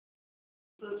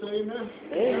Church say amen.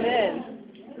 Amen.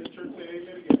 The church say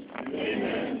amen again.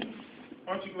 Amen.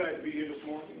 Aren't you glad to be here this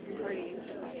morning? Praise.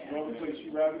 No other place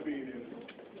you'd rather be than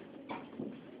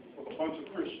with a bunch of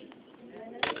Christians.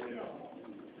 You know,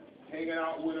 hanging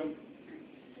out with them,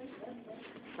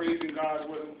 praising God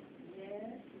with them,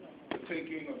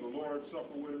 partaking of the Lord's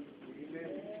Supper with them.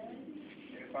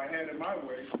 And if I had it my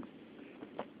way,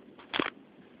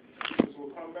 this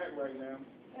will come back right now.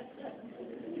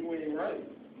 You ain't right.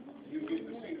 You get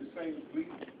to see the saints bleed.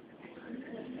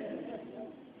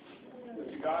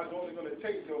 But God's only going to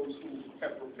take those who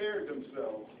have prepared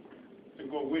themselves to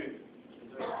go with Him.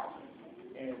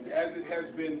 And as it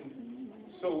has been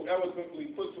so eloquently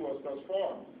put to us thus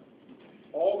far,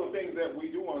 all the things that we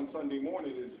do on Sunday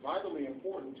morning is vitally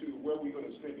important to where we're going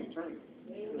to spend eternity.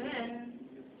 Amen.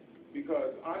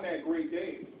 Because on that great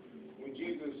day, when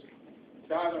Jesus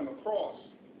died on the cross,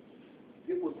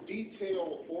 it was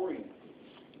detail-oriented.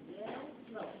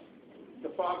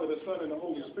 The Father, the Son, and the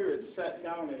Holy Spirit sat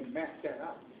down and mapped that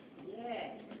out.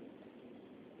 Yes.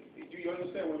 Do you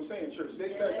understand what I'm saying, church? They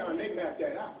sat down and they mapped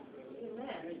that out.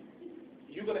 Amen.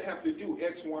 You're going to have to do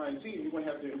X, Y, and Z, and you're going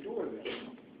to have to endure that.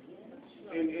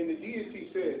 And the deity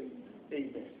said,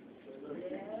 amen.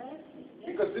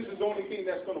 Because this is the only thing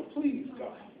that's going to please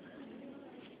God.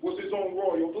 Was His own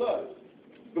royal blood.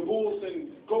 The bulls and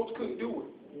goats couldn't do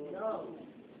it. No.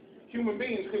 Human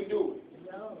beings couldn't do it.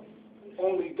 No.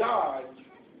 Only God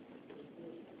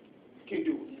can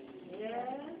do it. Yeah.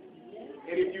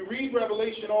 And if you read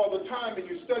Revelation all the time and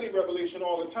you study Revelation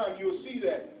all the time, you'll see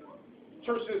that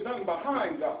church, there's nothing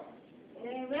behind God.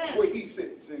 Amen. Where He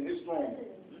sits in His throne room.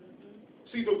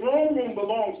 See, the throne room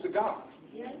belongs to God.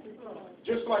 Yes, Lord.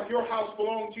 Just like your house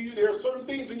belongs to you, there are certain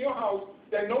things in your house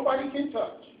that nobody can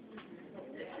touch.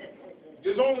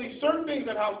 There's only certain things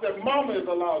in the house that mama is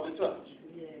allowed to touch.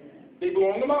 Yeah. They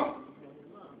belong to mama.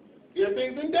 There are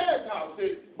things in dad's house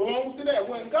that belongs to dad.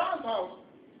 Well, in God's house,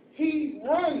 He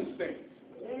runs things.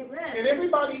 Amen. And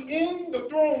everybody in the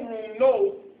throne room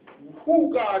knows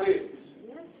who God is.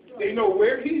 Yes, They know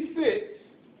where He sits,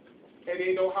 and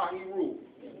they know how He rules.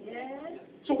 yes.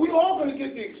 So we're all going to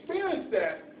get to experience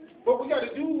that, but we got to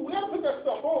put that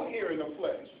stuff on here in the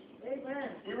flesh.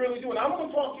 Amen. We really do. And I'm going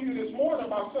to talk to you this morning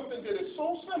about something that is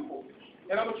so simple.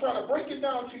 And I'm going to try to break it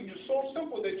down to you so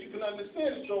simple that you can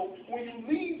understand it. So when you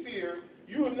leave here,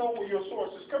 you'll know where your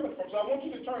source is coming from. So I want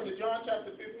you to turn to John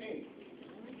chapter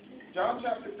 15. John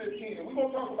chapter 15. And we're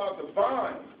going to talk about the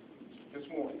vine this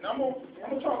morning. Now I'm going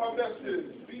to try my best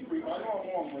to be brief. I know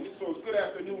I'm long-winded, so it's good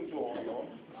afternoon to all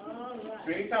y'all. All right.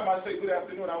 So anytime I say good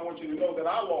afternoon, I want you to know that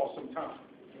I lost some time.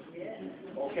 Yes.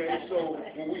 Okay, so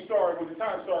when the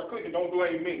time started clicking, don't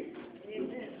blame me.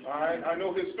 Amen. All right, I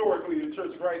know historically the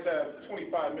Church of Christ has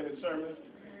 25-minute sermons.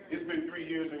 It's been 3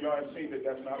 years and y'all have seen that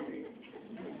that's not me.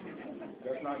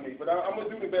 That's not me. But I'm going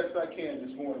to do the best I can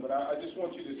this morning. But I just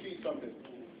want you to see something.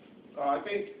 I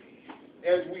think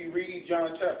as we read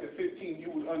John chapter 15,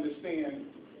 you would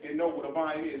understand and know what a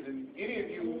vine is. And any of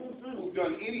you who've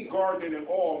done any gardening at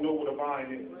all know what a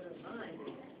vine is.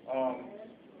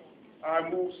 I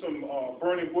moved some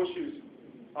burning bushes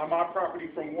on my property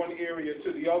from one area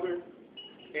to the other.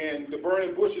 And the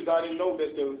burning bushes, I didn't know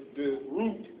that the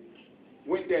root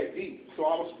went that deep. So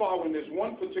I was following this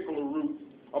one particular root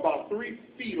about 3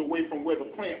 feet away from where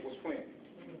the plant was planted.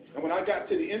 And when I got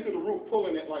to the end of the root,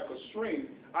 pulling it like a string,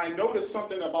 I noticed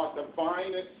something about the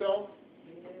vine itself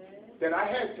that I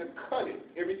had to cut it.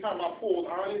 Every time I pulled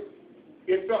on it,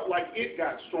 it felt like it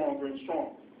got stronger and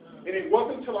stronger. And it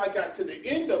wasn't until I got to the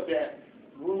end of that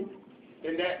root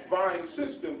and that vine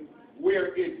system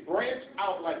where it branched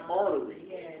out like artery.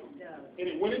 And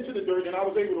it went into the dirt, and I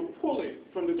was able to pull it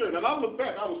from the dirt. And I look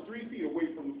back, I was 3 feet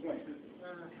away from the plant.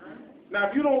 Now,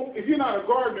 if you're not a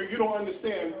gardener, you don't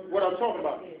understand what I'm talking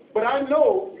about. But I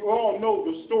know you all know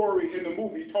the story in the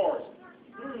movie Tarzan.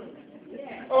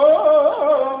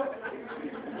 Oh,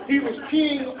 he was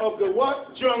king of the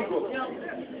what? Jungle.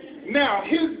 Now,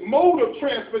 his mode of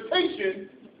transportation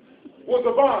was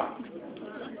a vine.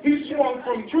 He swung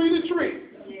from tree to tree.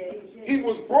 He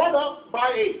was brought up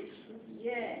by apes.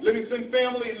 Livingston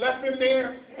family left him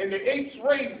there, and the apes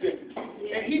raised him.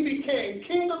 And he became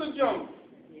king of the jungle.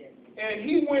 And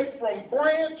he went from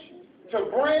branch to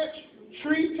branch,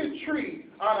 tree to tree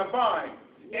on a vine.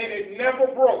 And it never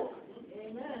broke.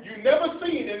 You never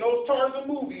seen in those Tarzan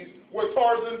movies where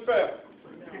Tarzan fell.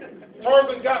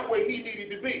 Tarzan got where he needed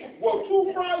to be. Well,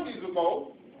 2 Fridays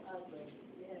ago,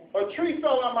 a tree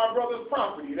fell on my brother's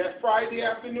property that Friday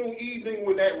afternoon, evening,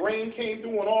 when that rain came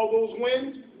through and all those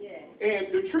winds.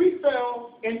 And the tree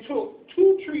fell and took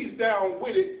 2 trees down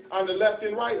with it on the left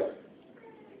and right of it.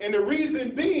 And the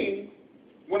reason being,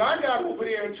 when I got over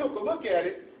there and took a look at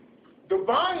it, the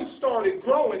vine started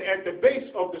growing at the base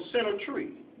of the center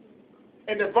tree.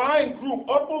 And the vine grew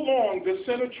up along the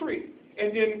center tree.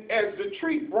 And then as the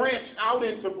tree branched out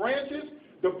into branches,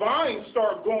 the vine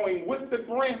started going with the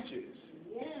branches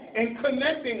and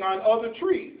connecting on other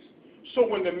trees. So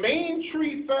when the main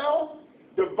tree fell,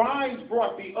 the vines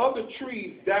brought the other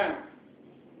trees down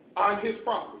on his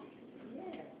property.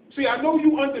 See, I know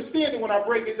you understand it when I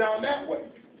break it down that way.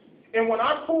 And when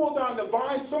I pulled on the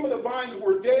vine, some of the vines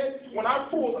were dead. When I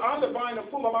pulled on the vine and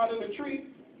pulled them out of the tree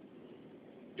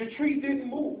didn't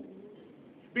move.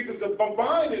 Because the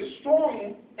vine is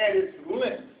strong at its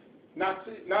length, not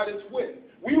its width.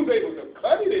 We was able to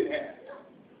cut it in half,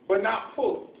 but not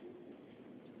pull it.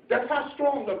 That's how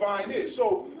strong the vine is.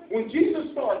 So when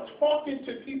Jesus started talking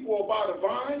to people about a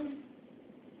vine,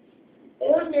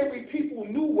 ordinary people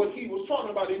knew what he was talking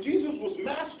about, and Jesus was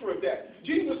master of that.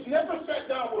 Jesus never sat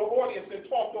down with an audience and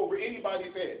talked over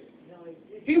anybody's head.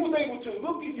 He was able to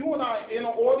look at you and I in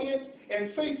an audience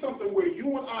and say something where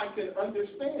you and I can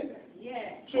understand that.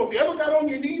 Yeah. So if you ever got on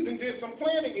your knees and did some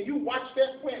planting and you watched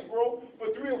that plant grow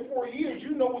for 3 or 4 years,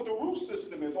 you know what the root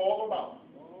system is all about.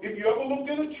 If you ever looked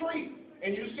at a tree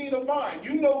and you've seen a vine,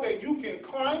 you know that you can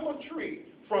climb a tree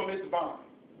from its vine.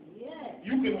 Yeah.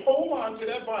 You can hold on to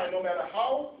that vine no matter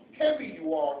how heavy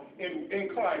you are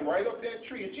and climb right up that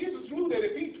tree. And Jesus knew that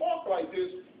if he talked like this,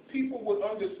 people would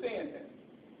understand him.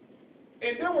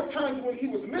 And there were times when he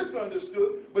was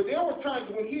misunderstood, but there were times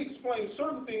when he explained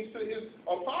certain things to his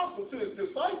apostles, to his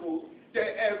disciples,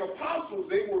 that as apostles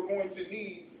they were going to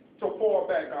need to fall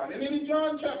back on. And then in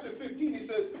John chapter 15, he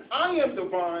says, I am the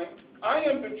vine, I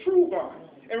am the true vine.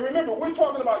 And remember, we're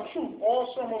talking about truth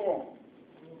all summer long.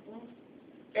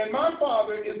 And my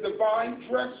Father is the vine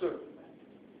dresser.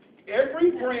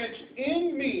 Every branch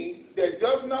in me that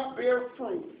does not bear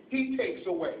fruit, he takes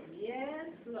away. Yes,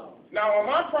 Lord. Now, on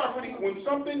my property, when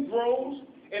something grows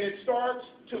and it starts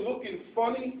to looking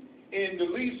funny and the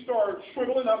leaves start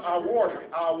shriveling up, I water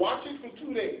it. I watch it for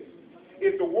 2 days.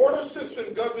 If the water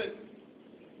system doesn't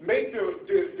make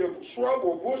the shrub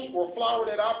or bush or flower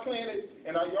that I planted,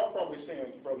 and y'all probably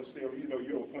saying, Brother Steve, you know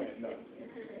you don't plant nothing.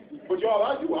 But y'all,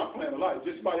 I do. I plant a lot.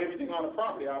 Just about everything on the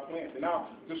property I plant. And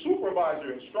now, the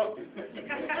supervisor instructed.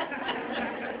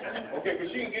 Okay,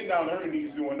 because she ain't getting down on her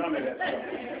knees doing none of that stuff.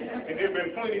 And there have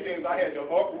been plenty of things I had to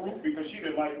uproot because she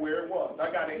didn't like where it was.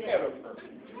 I got ahead of her.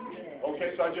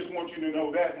 Okay, so I just want you to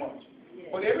know that much.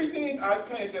 But everything I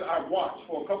planted, I watched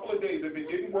for a couple of days. If it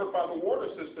didn't work by the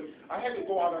water system, I had to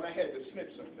go out and I had to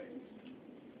snip some things.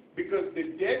 Because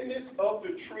the deadness of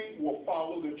the tree will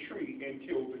follow the tree and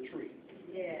kill the tree.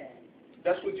 Yeah.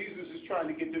 That's what Jesus is trying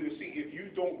to get them to see. If you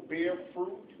don't bear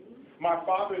fruit, my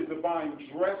Father is the vine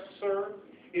dresser.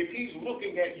 If he's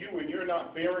looking at you and you're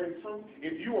not bearing fruit,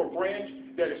 if you're a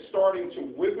branch that is starting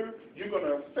to wither, you're going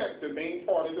to affect the main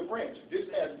part of the branch. This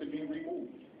has to be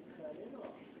removed.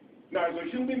 Now, as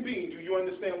a human being, do you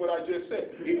understand what I just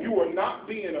said? If you are not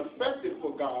being effective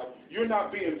for God, you're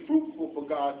not being fruitful for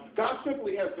God, God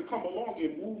simply has to come along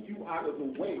and move you out of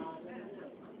the way.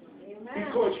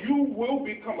 Because you will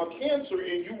become a cancer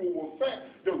and you will affect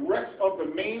the rest of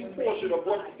the main portion of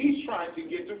what he's trying to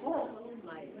get to grow.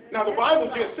 Now, the Bible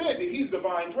just said that he's the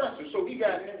vine dresser, so he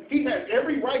has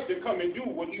every right to come and do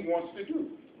what he wants to do.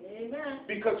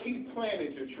 Because he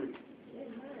planted the tree.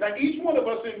 Now, each one of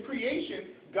us in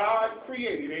creation, God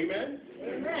created, amen?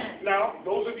 Amen. Now,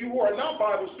 those of you who are not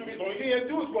Bible students, all you have to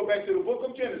do is go back to the book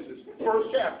of Genesis,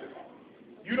 1st chapter.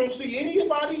 You don't see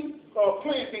anybody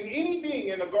planting anything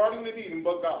in the Garden of Eden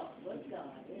but God.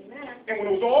 And when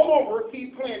it was all over, he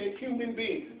planted human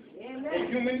beings. Amen. And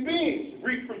human beings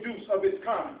reproduce of its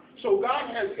kind. So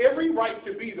God has every right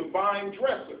to be the vine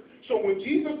dresser. So when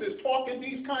Jesus is talking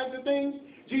these kinds of things,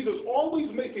 Jesus always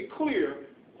makes it clear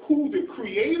who the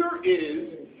creator is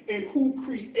and who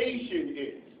creation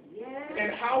is.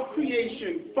 And how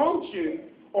creation functions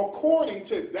according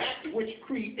to that which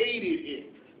created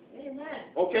it.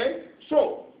 Okay?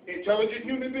 So, intelligent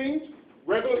human beings,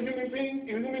 regular human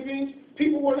beings,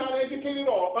 people who are not educated at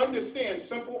all understand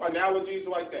simple analogies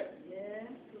like that.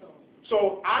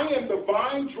 So, I am the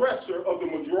vine dresser of the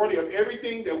majority of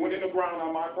everything that went in the ground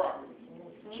on my property.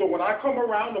 So, when I come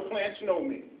around, the plants know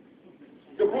me.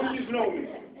 The bushes know me.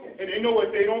 And they know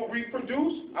if they don't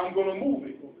reproduce, I'm going to move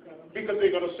it. Because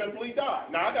they're going to simply die.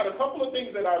 Now, I got a couple of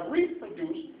things that I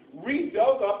reproduced,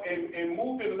 redug up, and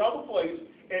moved in another place,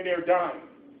 and they're dying.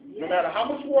 No matter how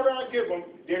much water I give them,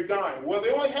 they're dying. Well, they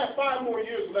only have 5 more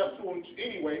years left to them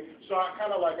anyway, so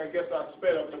I guess I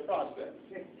sped up the process.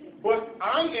 But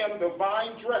I am the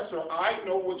vine dresser. I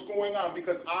know what's going on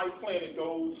because I planted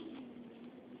those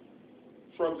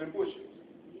shrubs and bushes.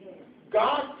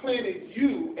 God planted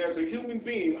you as a human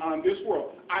being on this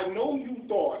world. I know you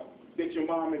thought that your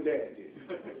mom and dad did.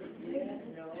 Yes,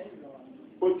 Lord.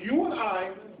 But you and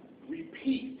I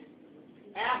repeat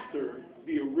after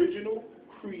the original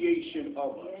creation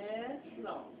of us. Yes,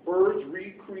 Lord. Birds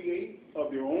recreate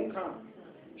of their own kind.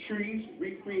 Trees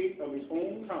recreate of its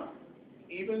own kind.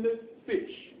 Even the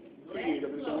fish create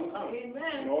of its own kind.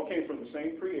 Amen. It all came from the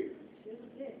same creator.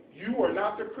 You are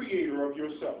not the creator of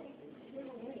yourself.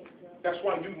 That's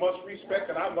why you must respect,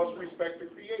 and I must respect the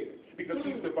creator, because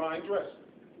he's divine dresser.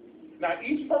 Now,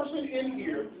 each person in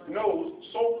here knows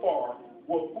so far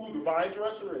who the vine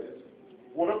dresser is,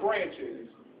 what a branch is,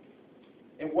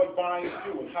 and what vines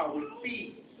do and how it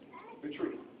feeds the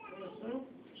tree.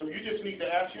 So you just need to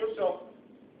ask yourself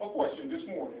a question this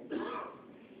morning.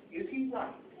 Is he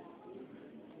right?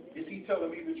 Is he telling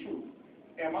me the truth?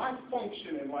 Am I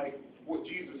functioning like what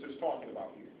Jesus is talking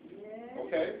about here?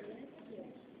 Okay?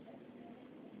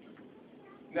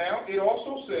 Now, it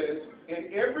also says,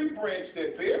 in every branch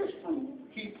that bears fruit,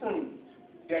 he prunes,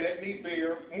 that it may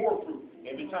bear more fruit.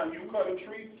 Every time you cut a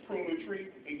tree, prune a tree,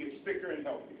 it gets thicker and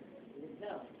healthier.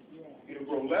 It'll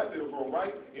grow left, it'll grow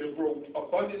right, it'll grow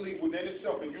abundantly within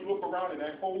itself. And you look around and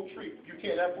that whole tree,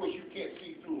 that bush, you can't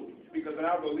see through it, because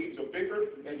now the leaves are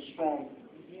bigger and stronger.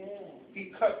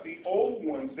 He cut the old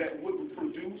ones that wouldn't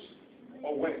produce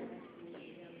away.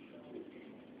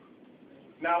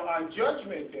 Now, on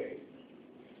Judgment Day,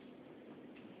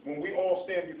 when we all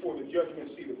stand before the judgment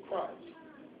seat of Christ,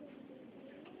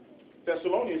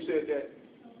 Thessalonians said that,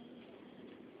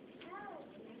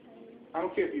 I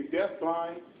don't care if you're deaf,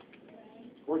 blind,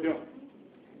 or dumb,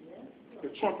 the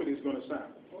trumpet is going to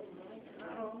sound.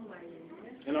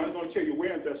 And I'm going to tell you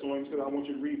where in Thessalonians, because I want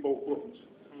you to read both books.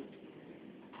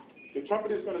 The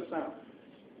trumpet is going to sound.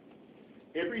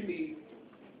 Every knee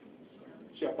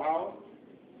shall bow,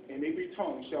 and every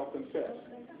tongue shall confess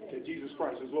that Jesus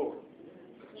Christ is Lord.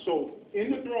 So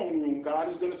in the throne room, God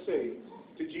is going to say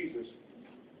to Jesus,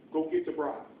 go get the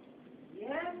bride.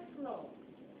 Yes, Lord.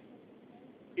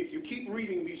 If you keep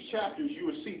reading these chapters, you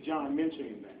will see John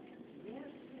mentioning that. Yes,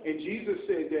 And Jesus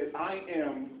said that I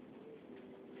am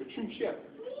the true shepherd,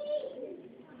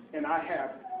 and I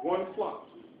have one flock.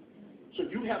 So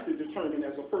you have to determine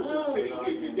as a person sitting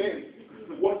here today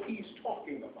what he's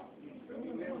talking about.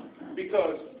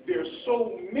 Because there's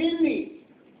so many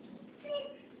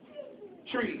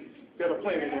trees that are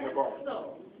planted in the garden.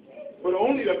 But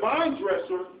only the vine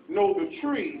dresser knows the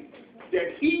tree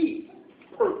that he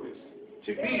purposed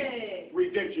to be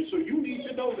redemption. So you need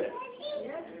to know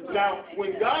that. Now,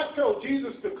 when God tells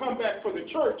Jesus to come back for the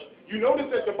church, you notice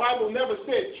that the Bible never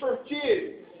said church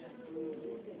is.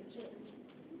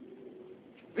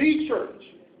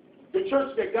 The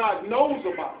church that God knows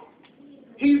about.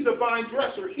 He's the vine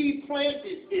dresser. He planted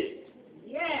it.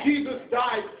 Yes. Jesus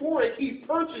died for it. He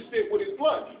purchased it with his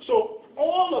blood. So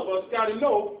all of us got to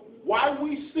know why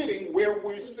we're sitting where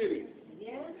we're sitting.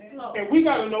 Yes. And we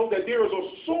got to know that there is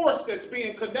a source that's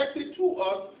being connected to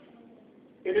us,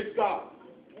 and it's God.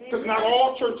 Because not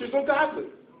all churches are godly.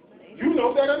 You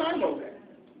know that, and I know that.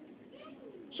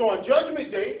 So on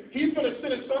Judgment Day, he's going to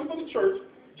send his son for the church.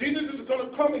 Jesus is going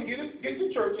to come and get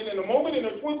the church, and in a moment, in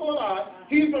a twinkle of an eye,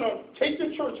 he's going to take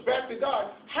the church back to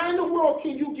God. How in the world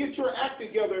can you get your act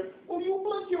together when you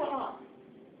blink your eye?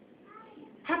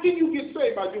 How can you get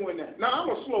saved by doing that? Now, I'm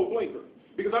a slow blinker,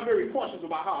 because I'm very cautious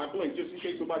about how I blink, just in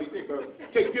case somebody take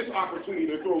this opportunity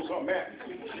to throw something at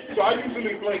me. So I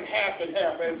usually blink half and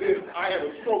half, as if I had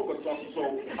a stroke or something.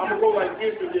 So I'm going to go like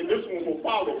this, and then this one will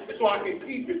follow, so I can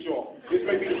keep it, y'all. This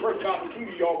may be the first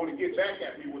opportunity y'all want to get back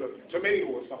at me with a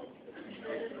tomato or something.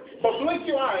 But blink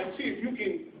your eye and see if you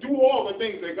can do all the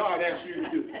things that God asks you to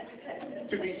do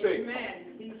to be saved.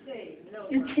 Amen. Be saved.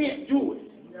 No, You can't do it.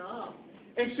 No.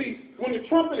 And see, when the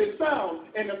trumpet is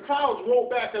sound and the clouds roll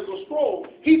back as a scroll,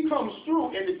 he comes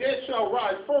through, and the dead shall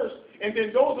rise first, and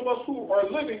then those of us who are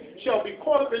living shall be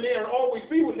caught up in the air and always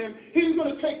be with him. He's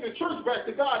going to take the church back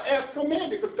to God as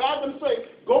commanded, because God's going to say,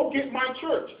 go get my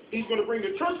church. He's going to bring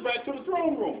the church back to the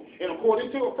throne room. And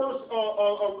according to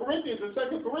 1 Corinthians and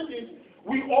 2 Corinthians,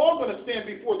 we all going to stand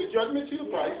before the judgment seat of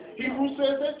Christ. Hebrews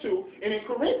says that too. And in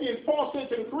Corinthians, Paul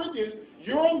said to the Corinthians,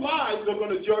 your lives are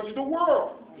going to judge the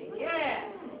world. Yeah.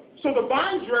 So the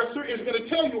vine dresser is going to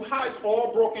tell you how it's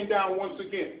all broken down once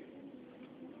again.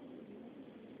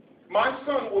 My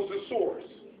son was the source.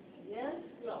 Yes.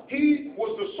 He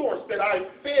was the source that I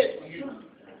fed you.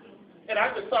 And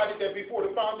I decided that before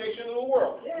the foundation of the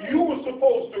world. Yes. You were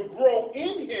supposed to grow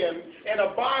in him and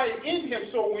abide in him,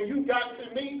 so when you got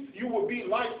to me, you would be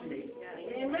like me.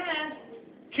 Amen.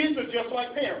 Kids are just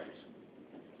like parents.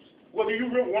 Whether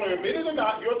you want to admit it or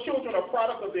not, your children are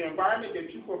product of the environment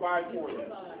that you provide for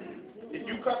them. If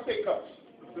you cuss, they cuss.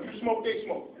 If you smoke, they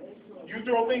smoke. You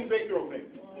throw things, they throw things.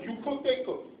 You cook, they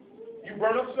cook. You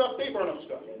burn up stuff, they burn up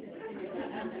stuff.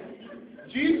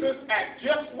 Jesus acted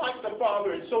just like the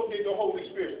Father, and so did the Holy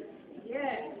Spirit.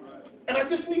 Yes. And I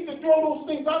just need to throw those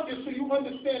things out there so you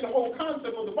understand the whole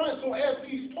concept of the Bible. So as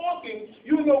he's talking,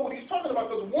 you know what he's talking about.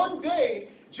 Because one day,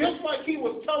 just like he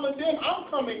was telling them, I'm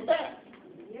coming back.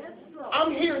 Yes, Lord.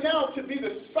 I'm here now to be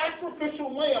the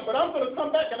sacrificial lamb, but I'm going to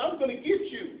come back and I'm going to get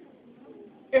you.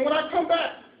 And when I come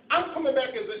back, I'm coming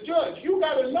back as a judge. You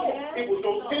got to know, it was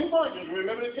those 10 virgins.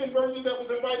 Remember the 10 virgins that was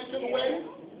invited to the wedding?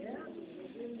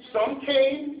 Some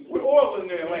came with oil in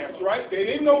their lamps, right? They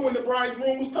didn't know when the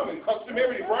bridegroom was coming.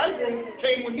 Customary, the bridegroom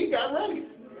came when he got ready.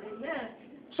 Amen.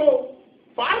 So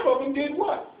 5 of them did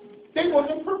what? They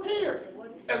wasn't prepared,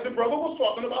 as the brother was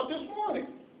talking about this morning.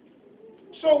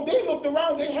 So they looked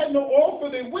around. They had no oil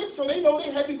for their wick, so they know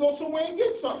they had to go somewhere and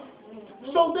get some.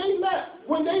 So they left.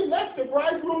 When they left, the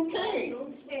bridegroom came.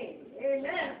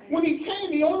 Amen. When he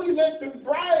came, he only let the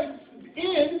brides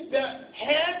in that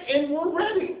had and were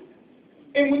ready.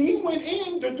 And when he went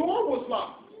in, the door was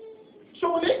locked.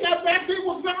 So when they got back, they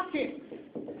was knocking.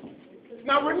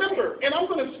 Now remember, and I'm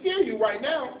going to scare you right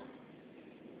now,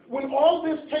 when all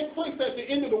this takes place at the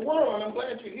end of the world, and I'm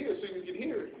glad you're here so you can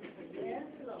hear it,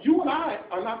 you and I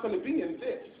are not going to be in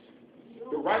this.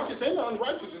 The righteous and the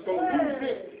unrighteous is going to lose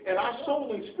this, and our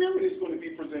soul and spirit is going to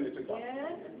be presented to God.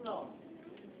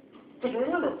 Because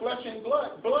remember, flesh and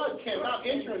blood cannot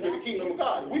enter into the kingdom of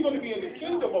God. We're going to be in the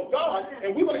kingdom of God,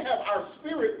 and we're going to have our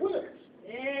spirit with us.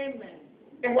 Amen.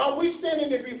 And while we're standing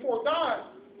there before God,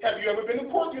 have you ever been to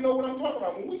court? You know what I'm talking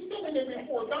about. When we're standing there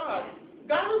before God,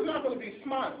 God is not going to be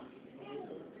smiling.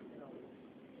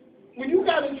 When you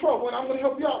got in trouble, and I'm going to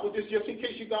help you out with this just in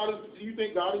case you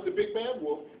think God is the big bad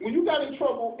wolf. When you got in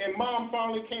trouble and mom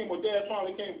finally came or dad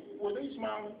finally came, were they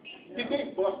smiling? Did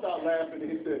they bust out laughing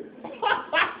and said,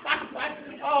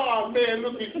 oh man,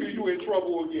 look at you, you in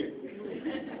trouble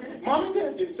again. Mom and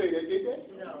dad didn't say that, did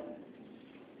they? No.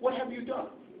 What have you done?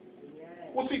 Yes.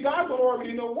 Well, see, God will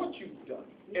already know what you've done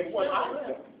and what I've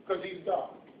done because he's God.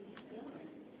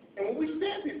 And when we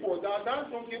stand before God,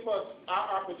 God's going to give us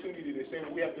our opportunity to say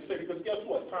what we have to say because guess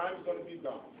what? Time is going to be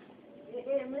gone.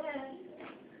 Amen.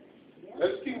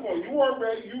 Let's keep going. You are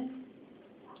ready. You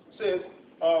says,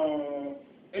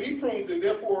 and he prunes it,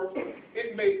 therefore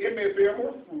it may bear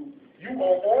more fruit. You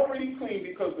are already clean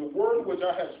because the word which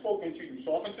I have spoken to you,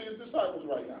 talking to his disciples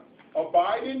right now,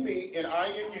 abide in me and I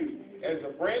in you. As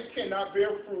a branch cannot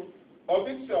bear fruit of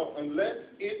itself unless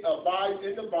it abides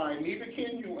in the vine, neither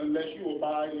can you unless you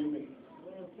abide in me.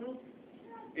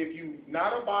 If you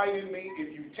not abide in me,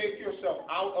 if you take yourself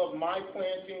out of my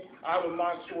planting, out of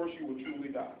my source, you will truly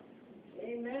die.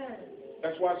 Amen.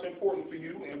 That's why it's important for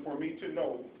you and for me to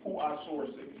know who our source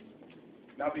is.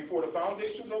 Now, before the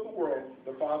foundations of the world,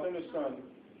 the Father and the Son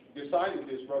decided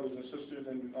this, brothers and sisters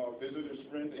and visitors,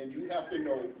 friends, and you have to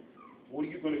know what are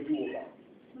you going to do about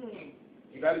it.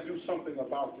 You got to do something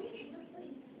about this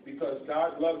because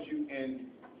God loves you, and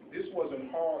this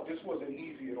wasn't hard. This wasn't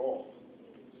easy at all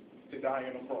to die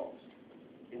on a cross.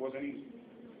 It wasn't easy.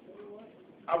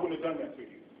 I wouldn't have done that for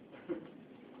you,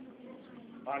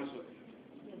 honestly.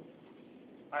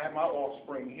 I have my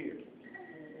offspring here,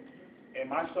 and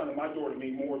my son and my daughter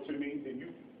mean more to me than you.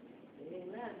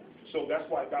 Amen. So that's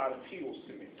why God appeals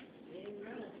to me.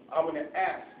 Amen. I would have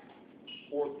asked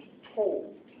or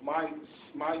told my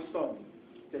son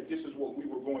that this is what we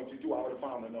were going to do. I would have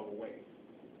found another way.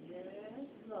 Yes,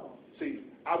 Lord. See,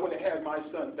 I would have had my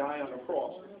son die on the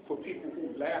cross for people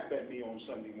who laugh at me on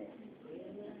Sunday morning.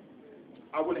 Amen.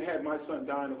 I would have had my son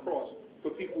die on the cross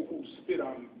for people who spit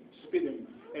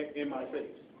in my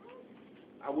face.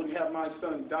 I wouldn't have my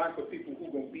son die for people who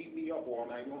are going to beat me up all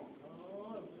night long.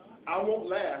 I won't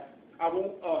laugh. I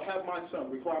won't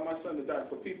require my son to die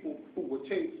for people who will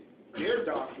take their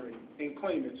doctrine and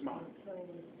claim it's mine.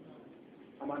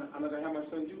 I'm not going to have my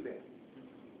son do that.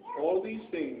 All these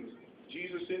things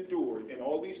Jesus endured, and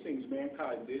all these things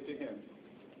mankind did to him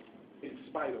in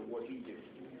spite of what he did.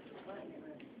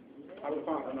 I would have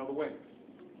found another way.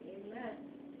 Amen.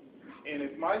 And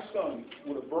if my son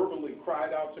would have verbally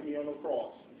cried out to me on the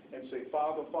cross and say,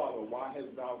 Father, Father, why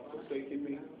hast thou forsaken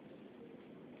me?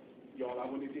 Y'all, I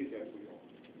wouldn't have did that for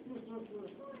y'all.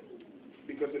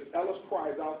 Because if Ellis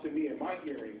cries out to me in my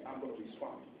hearing, I'm going to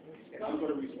respond. And I'm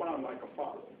going to respond like a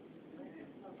father.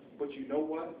 But you know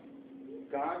what?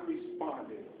 God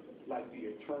responded like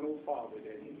the eternal Father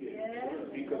that he is.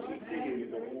 Because he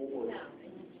created the whole world.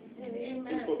 Amen.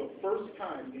 And for the first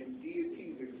time in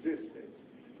deity's existence,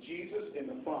 Jesus and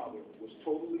the Father was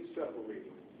totally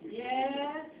separated.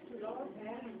 Yes, Lord,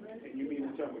 have mercy. And you mean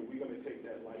to tell me we're going to take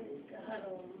that lightly? God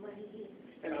Almighty.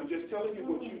 And I'm just telling you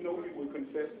what you know you would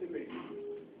confess to me.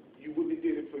 You wouldn't have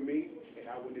did it for me, and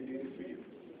I wouldn't have did it for you.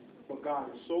 But God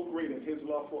is so great in his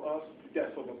love for us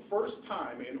that for the first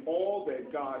time in all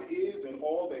that God is and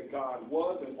all that God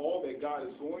was and all that God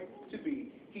is going to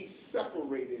be, he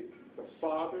separated the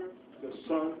Father, the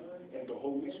Son, and the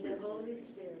Holy Spirit.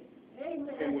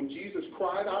 Amen. And when Jesus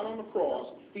cried out on the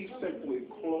cross, he simply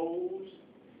closed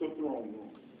the throne room.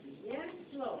 Yes,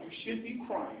 Lord. You should be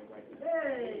crying right now.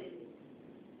 Hey.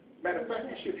 Matter of fact,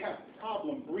 you should have a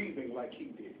problem breathing like he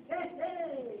did. Hey,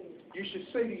 hey. You should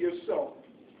say to yourself,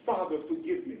 Father,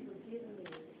 forgive me, Forgive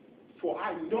me. for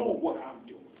I know what I'm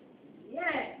doing.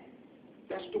 Yes.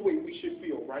 That's the way we should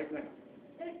feel right now.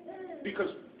 Hey, hey. Because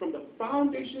from the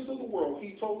foundations of the world,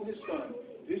 he told his son,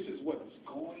 this is what's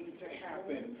going to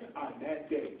happen on that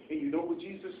day. And you know what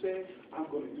Jesus said? I'm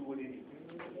going to do it anyway.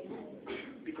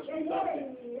 Because we love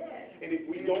him. And if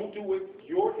we don't do it,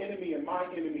 your enemy and my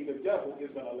enemy, the devil, is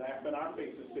going to laugh in our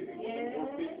face and say, it wasn't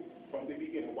worth it from the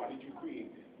beginning. Why did you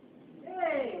create it?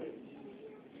 Hey.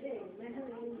 Amen.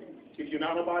 If you're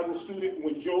not a Bible student,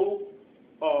 when Job,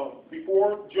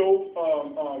 before Job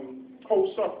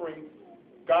co-suffering,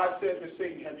 God said to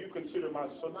Satan, have you considered my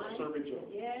servant Job?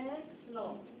 Yes,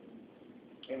 Lord.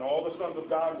 And all the sons of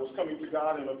God was coming to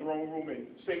God in a throne room, and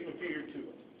Satan appeared to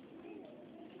him.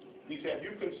 He said, have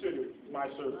you considered my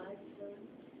servant?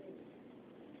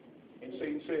 And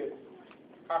Satan said,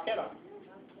 how can I?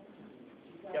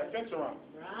 Got a fence around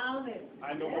me.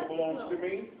 I know what belongs to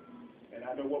me, and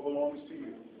I know what belongs to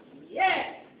you.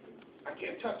 Yes. I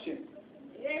can't touch him.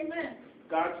 Amen.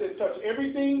 God said, touch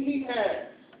everything he has,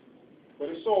 but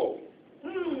his soul,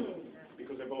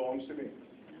 because it belongs to me.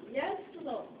 Yes,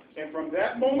 Lord. And from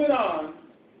that moment on,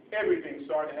 everything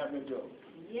started happening to Job.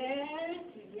 Yes,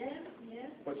 yes, yes.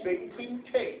 But Satan couldn't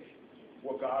take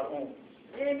what God owned.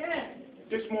 Amen.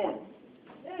 This morning,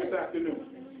 this afternoon,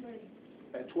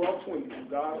 at 12:20,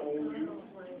 God owned you.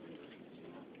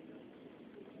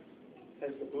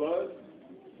 Has the blood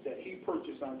that he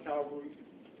purchased on Calvary,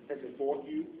 has it bought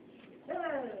you?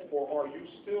 Or are you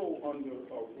still under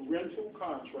a rental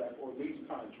contract or lease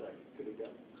contract to the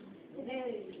devil?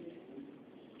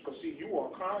 Because see, you are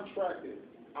contracted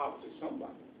out to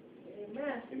somebody.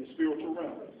 Amen. In the spiritual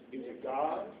realm. Is it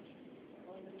God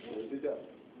or is it the devil?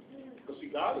 Because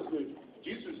see,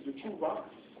 Jesus is the true vine.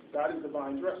 God is the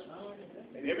vine dresser.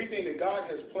 And everything that God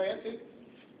has planted,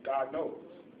 God knows.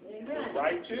 Amen. The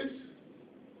righteous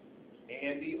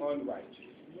and the unrighteous.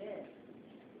 Yes.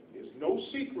 There's no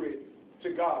secret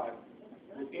to God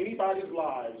with anybody's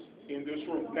lives in this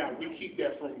room. Now, we keep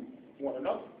that from one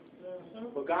another.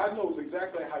 But God knows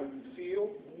exactly how you feel,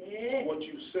 what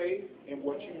you say, and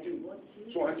what you do.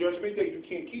 So on Judgment Day, you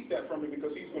can't keep that from him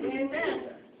because he's going to reveal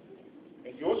that.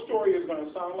 And your story is going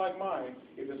to sound like mine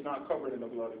if it's not covered in the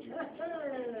blood of Jesus.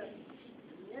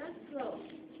 Yes, Lord.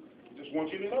 Just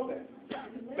want you to know that.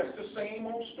 That's the same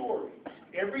old story.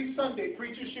 Every Sunday,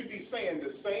 preachers should be saying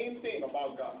the same thing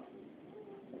about God.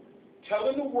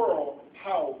 Telling the world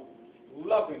how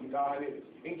loving God is.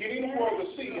 And getting the world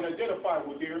to see and identify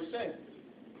with their sins.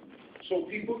 So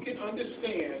people can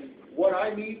understand what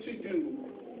I need to do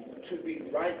to be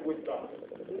right with God.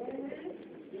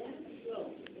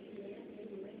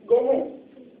 Go home.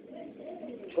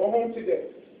 Go home today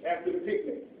after the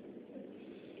picnic.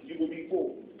 You will be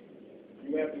full.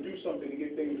 You have to do something to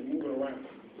get things moving around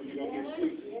so you don't get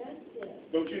sleepy.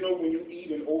 Don't you know when you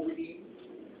eat and overeat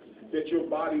that your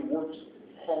body works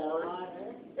hard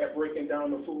at breaking down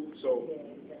the food? So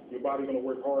your body going to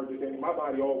work hard today. My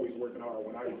body always working hard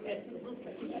when I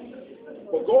eat.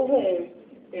 But go home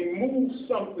and move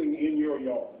something in your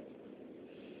yard.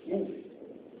 Move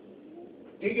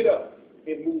it. Dig it up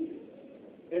and move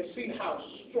it. And see how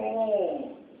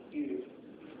strong it is.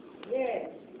 Yes.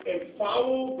 And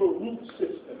follow the root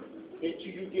system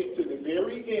until you get to the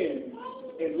very end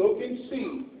and look and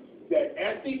see that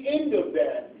at the end of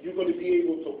that, you're going to be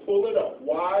able to pull it up.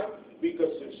 Why?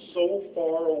 Because it's so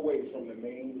far away from the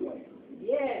main plant.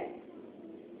 Yes.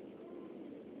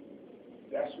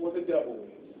 That's where the devil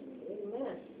is.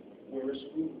 Amen. Where its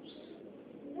roots.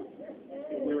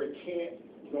 And where it can't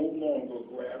no longer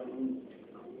grab root.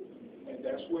 And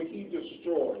that's where he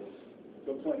destroys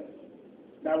the plant.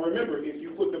 Now remember, if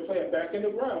you put the plant back in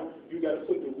the ground, you got to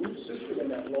put the root system in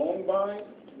that long vine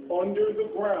under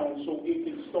the ground so it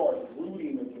can start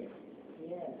rooting again.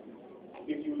 Yes.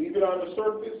 If you leave it on the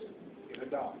surface, it'll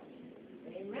die.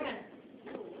 Amen.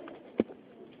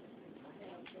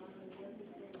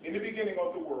 In the beginning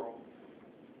of the world,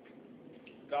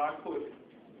 God put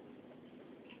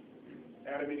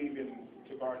Adam and Eve in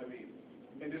the Garden of Eden.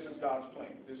 And this is God's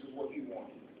plan. This is what he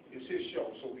wanted. It's his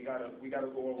show, so we gotta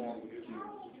go along with his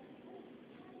rules.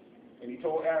 And he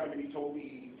told Adam and he told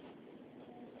Eve,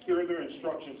 here are their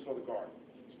instructions for the garden.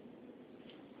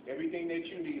 Everything that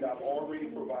you need, I've already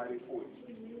provided for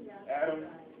you. Adam,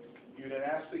 you didn't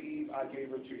ask for Eve, I gave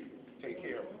her to you. Take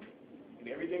care of her. And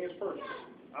everything is perfect.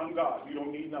 I'm God. You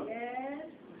don't need nothing. Yes.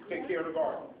 Take care of the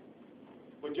garden.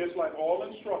 But just like all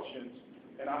instructions,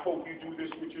 and I hope you do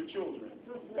this with your children,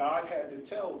 God had to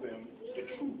tell them the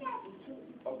truth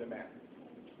of the matter.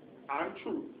 I'm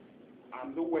truth.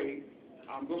 I'm the way.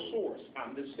 I'm the source.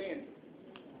 I'm the standard.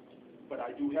 But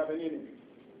I do have an enemy.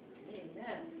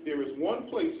 Amen. There is one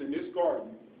place in this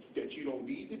garden that you don't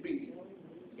need to be,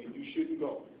 and you shouldn't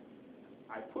go.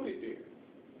 I put it there.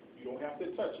 You don't have to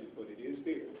touch it, but it is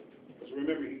there. Because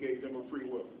remember, he gave them a free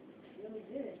will.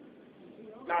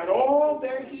 Not all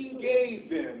that he gave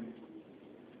them,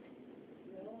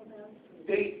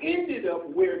 they ended up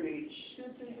where they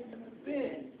shouldn't have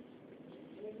been.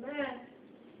 Amen.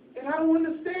 And I don't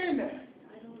understand that.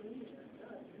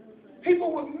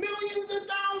 People with millions of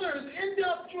dollars end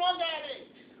up drug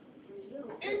addicts,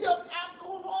 end up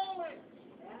alcoholics,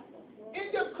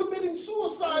 end up committing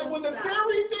suicide with the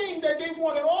very thing that they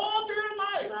wanted all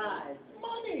their life,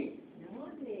 money.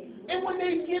 And when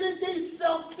they get it, they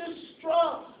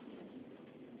self-destruct.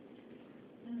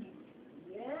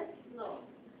 Yes, Lord.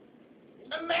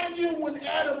 Imagine when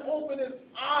Adam opened his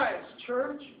eyes,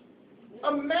 church.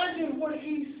 Imagine what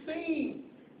he's seen.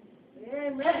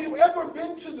 Amen. Have you ever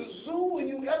been to the zoo and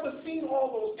you ever seen all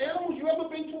those animals? You ever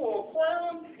been to an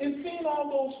aquarium and seen all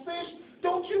those fish?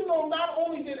 Don't you know not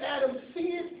only did Adam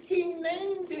see it, he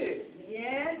named it.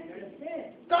 Yes, that's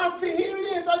it. God said, here it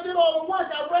is. I did all the work.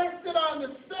 I rested on the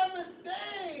seventh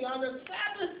day. On the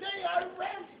Sabbath day, I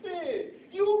rested.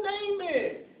 You name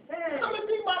it. Come and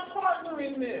be my partner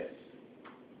in this.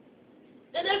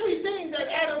 And everything that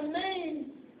Adam named,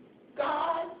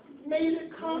 God made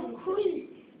it concrete.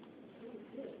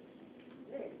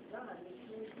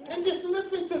 And just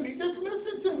listen to me. Just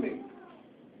listen to me.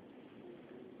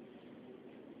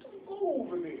 Don't go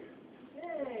over there.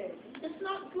 Hey. It's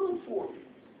not good for you.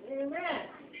 Amen.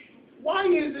 Why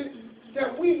is it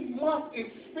that we must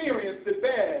experience the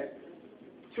bad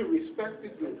to respect the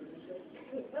good?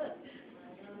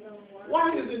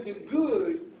 Why is it the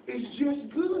good is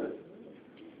just good?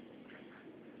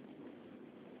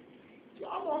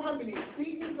 Y'all know how many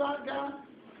beatings I got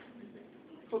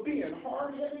for being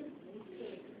hard-headed?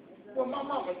 Well, my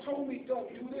mama told me don't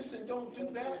do this and don't do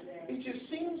that. It just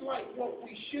seems like what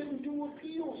we shouldn't do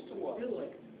appeals to us.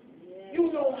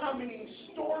 You know how many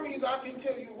stories I can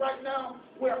tell you right now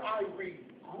where I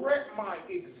regret my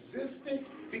existence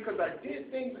because I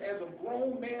did things as a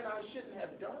grown man I shouldn't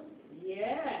have done?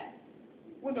 Yeah.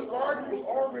 When the garden was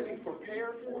already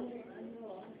prepared for me,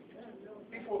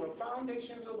 before the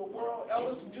foundations of the world,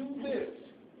 Ellis, do this,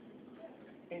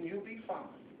 and you'll be fine.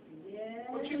 Yeah.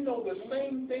 But you know the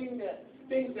same things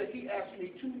that he asked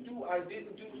me to do, I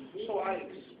didn't do, so I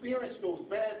experienced those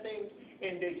bad things,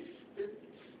 and they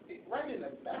right in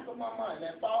the back of my mind,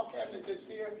 that file cabinet that's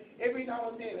there, every now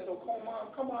and then it'll come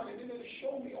on, and then it'll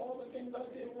show me all the things I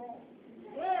did wrong.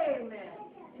 Amen.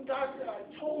 And God said, I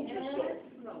told you so.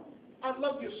 No. I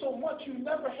love you so much, you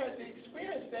never had to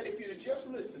experience that if you'd just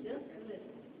listened. Just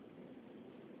listen.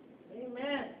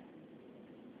 Amen.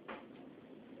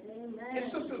 Amen. And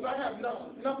sisters, I have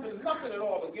nothing at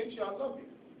all against you. I love you.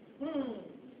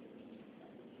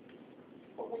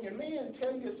 But when your man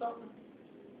tells you something,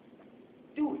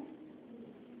 do it.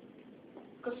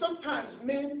 Because sometimes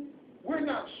men, we're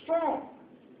not strong.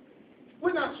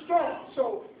 We're not strong.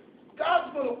 So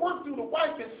God's going to work through the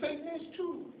wife, and Satan is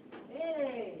too.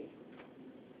 Hey.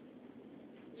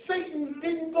 Satan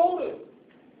didn't go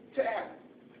to Adam.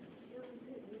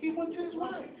 He went to his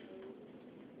wife.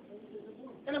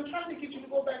 And I'm trying to get you to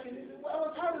go back and say,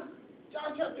 well, how does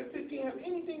John chapter 15 have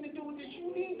anything to do with this?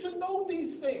 You need to know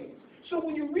these things. So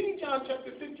when you read John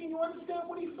chapter 15, you understand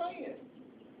what he's saying.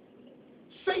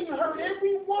 Satan heard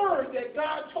every word that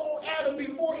God told Adam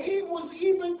before he was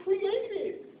even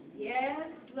created. Yes,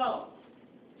 no.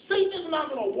 Satan is not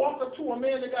going to walk up to a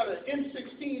man that got an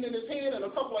M16 in his hand and a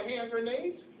couple of hand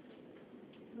grenades,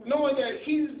 knowing that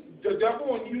he's the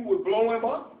devil and you would blow him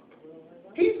up.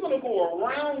 He's going to go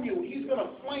around you. He's going to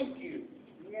flank you.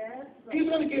 Yes, no. He's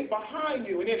going to get behind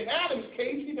you. And in Adam's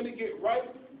case, he's going to get right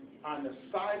on the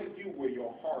side of you where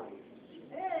your heart is.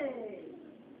 Hey.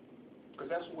 Because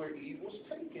that's where Eve was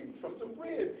taken, from the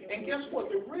rib. And guess what?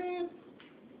 The rib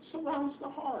surrounds the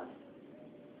heart.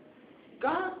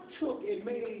 God took and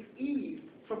made Eve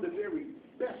from the very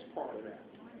best part of that.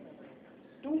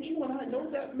 Don't you and I know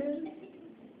that, men?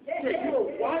 That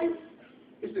your wife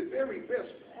is the very best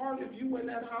part of you in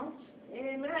that house?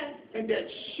 Amen. And that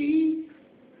she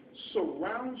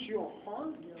surrounds your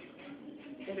heart?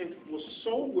 And it was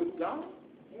so with God?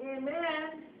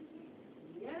 Amen.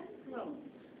 Yes, Lord.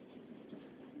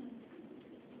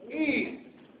 Eve,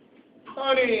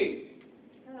 honey.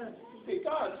 Did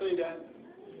God say that?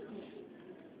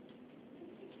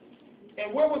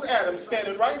 And where was Adam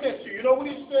standing right next to you? You know what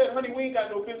he said? Honey, we ain't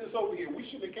got no business over here. We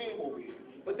shouldn't have came over here.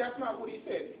 But that's not what he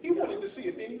said. He wanted to see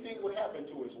if anything would happen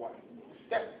to his wife.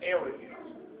 That's arrogance.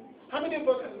 How many of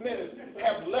us as men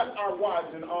have left our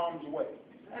wives in harm's way?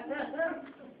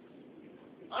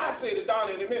 I say to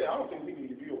Donna in a minute, I don't think we need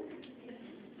to be over here.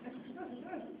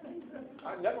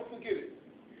 I never forget it.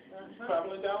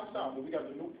 Traveling down south, and we got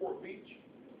to Newport Beach,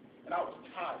 and I was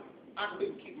tired. I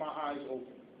couldn't keep my eyes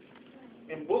open.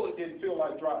 And Bullet didn't feel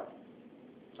like driving.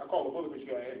 I called the Bullet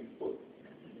because I had his foot.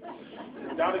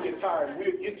 When Donna get tired,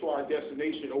 we'll get to our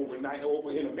destination overnight,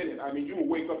 over in a minute. I mean, you will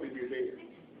wake up if you're there.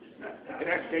 And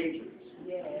that's dangerous.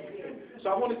 Yeah. So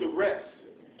I wanted to rest.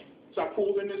 So I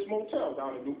pulled in this motel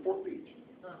down in Newport Beach.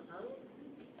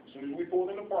 As soon as we pulled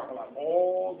in the parking lot,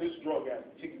 all this drug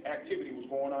activity was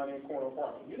going on in Corner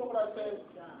Park. You know what I said?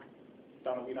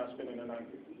 Donna, we're not spending the night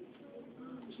here.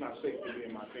 It's not safe for me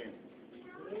and my family.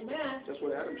 Amen. That's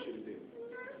what Adam should have did.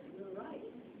 You're right.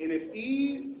 And if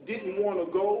Eve didn't want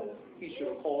to go, he should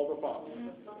have called the father.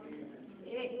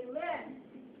 Amen.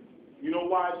 You know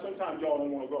why? Sometimes y'all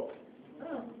don't want to go.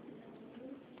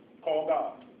 Call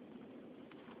God.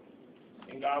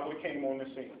 And God would have came on the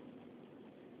scene.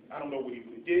 I don't know what he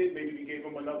would have did. Maybe he gave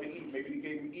him another Eve. Maybe he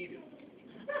gave him Eden.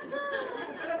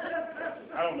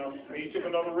 I don't know. Maybe he took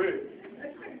another rib.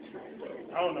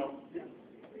 I don't know.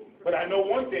 But I know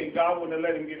one thing, God wouldn't have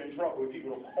let him get in trouble if he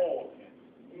would have called him.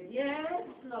 Yes,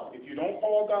 Lord. If you don't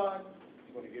call God,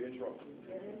 you're going to get in trouble.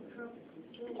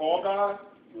 You call God,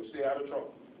 you'll stay out of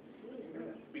trouble.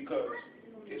 Because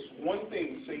it's one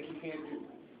thing Satan can't do.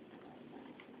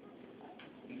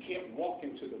 He can't walk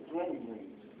into the throne room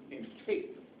and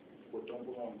take what don't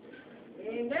belong to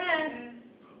him. Amen.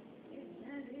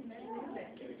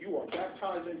 And if you are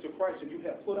baptized into Christ and you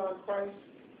have put on Christ,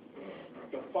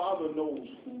 the Father knows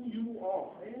who you are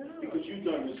because you've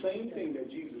done the same thing that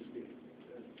Jesus did.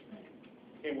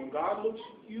 And when God looks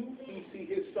at you, he sees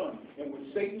his son. And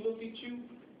when Satan looks at you,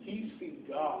 he sees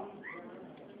God.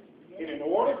 And in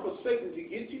order for Satan to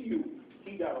get to you,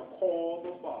 he got to call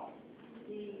the Father.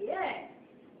 Yes.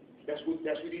 That's what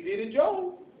he did in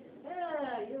Job.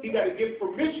 He got to get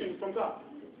permission from God.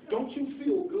 Don't you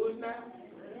feel good now?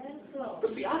 Yes, Lord.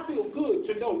 But see, I feel good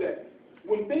to know that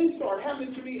when things start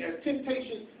happening to me as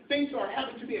temptations, things start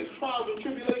happening to me as trials and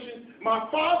tribulations, my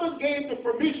Father gave the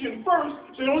permission first.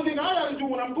 So the only thing I got to do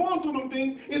when I'm going through them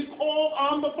things is call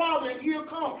on the Father, and he'll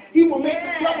come. He will make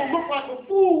the devil look like a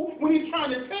fool when he's trying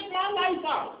to take my life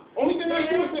out. Only thing I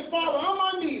do is say, Father, on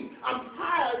my knees, I'm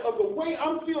tired of the way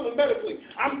I'm feeling medically.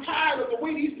 I'm tired of the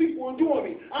way these people are doing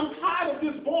me. I'm tired of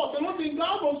this boss. And one thing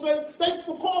God will say, thanks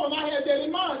for calling. I had that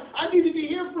in mind. I needed to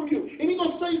hear from you. And he's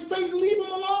going to say, Satan, leave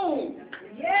him alone.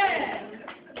 Yes.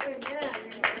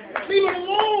 Leave him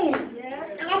alone. Yes.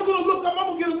 And I'm going to look up,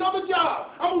 I'm going to get another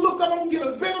job. I'm going to look up, I'm going to get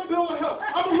a better bill of health.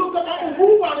 I'm going to look up, I'm going to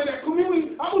move out of that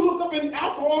community. I'm going to look up and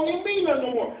alcohol ain't mean nothing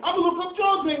no more. I'm going to look up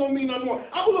drugs ain't going to mean nothing more.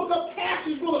 I'm going to look up cash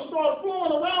is going to start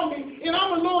flowing around me. And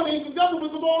I'm going to know it ain't the devil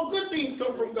because all good things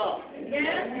come from God. Yes.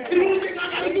 And the only thing I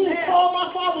got to do is call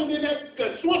my Father and then that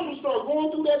switch will start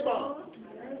going through that bond.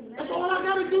 That's all I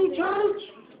got to do, church.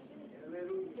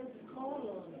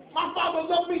 My Father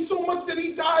loved me so much that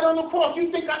he died on the cross. You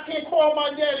think I can't call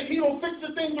my dad and he don't fix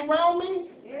the things around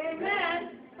me?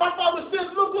 Amen. My Father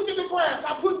says, look at the grass.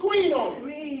 I put green on it.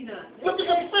 Green. Look at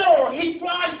the sparrow. He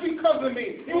flies because of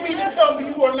me. You mean to tell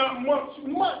me you are not much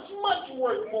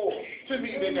worth more to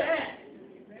me than that?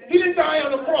 He didn't die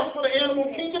on the cross for the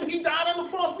animal kingdom. He died on the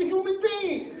cross for human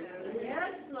beings.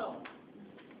 Yes, Lord.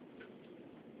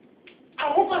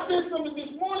 I hope I said something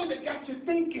this morning that got you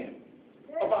thinking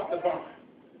about the vine.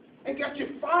 And got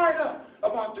you fired up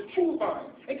about the true vine.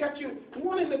 And got you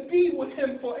wanting to be with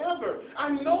him forever.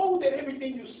 I know that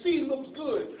everything you see looks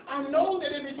good. I know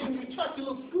that everything you touch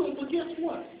looks good. But guess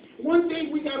what? One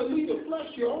day we got to leave the flesh,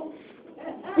 y'all.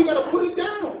 We got to put it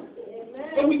down.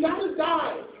 And we got to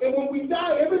die. And when we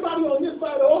die, everybody on this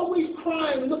side are always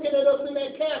crying, looking at us in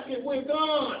that casket. We're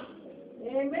gone.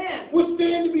 Amen. We're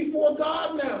standing before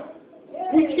God now.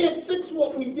 We can't fix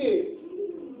what we did.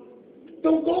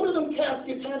 Don't go to them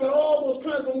caskets having all those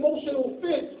kinds of emotional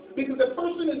fits because the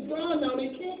person is gone now.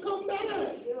 They can't come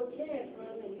back.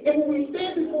 And when we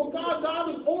stand before God,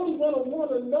 God is only going to want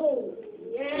to know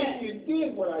Yes. If you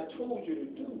did what I told you to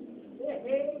do.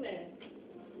 Amen.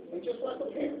 And just like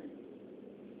a parent,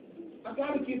 I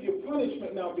got to give you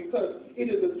punishment now because it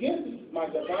is against my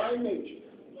divine nature.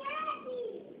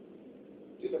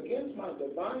 It's against my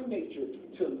divine nature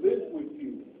to live with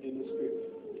you in the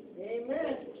Spirit.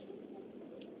 Amen.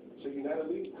 So you got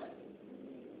to leave.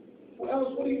 What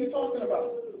else? What are you talking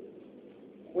about?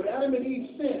 When Adam and Eve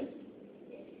sinned,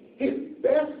 his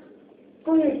best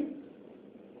friend,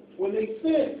 when they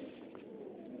sinned,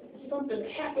 something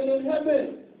happened in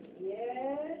heaven.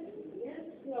 Yes. Yes,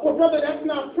 Well, Lord. brother, that's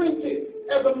not printed.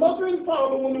 As a mother and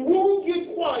father, when the room gets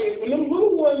quiet, when them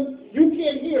little ones, you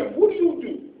can't hear them, what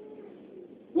do?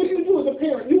 What do you do as a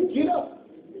parent? You get up.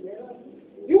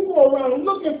 You go around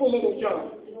looking for little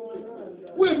John.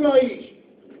 Where's Naish?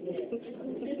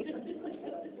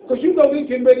 Because you know he's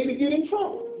getting ready to get in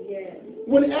trouble. Yes.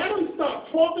 When Adam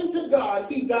stopped talking to God,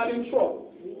 he got in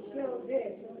trouble. He sure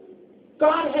did.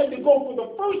 God had to go for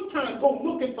the first time, go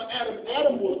looking for Adam.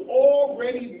 Adam was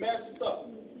already messed up.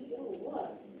 Sure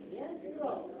was. Yes,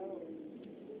 Lord.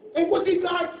 And what did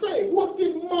God say? What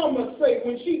did Mama say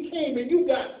when she came and you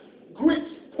got grits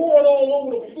poured all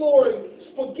over the floor and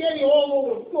spaghetti all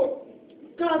over the floor?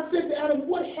 God said to Adam,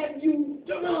 what have you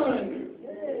done?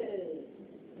 Yes.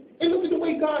 And look at the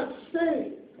way God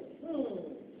said,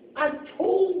 I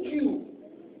told you.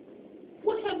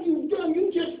 What have you done?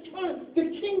 You just turned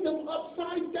the kingdom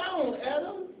upside down,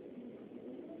 Adam.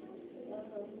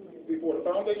 Before the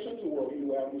foundation of the world, he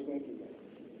knew Adam was going to do that.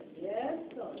 Yes,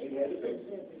 Lord. And he had to fix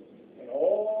it. And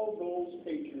all those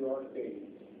patriarch days,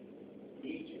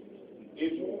 Egypt,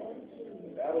 Israel,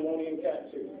 Babylonian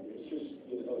captivity, it's just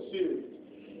Assyria.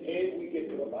 And we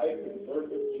get to the life and birth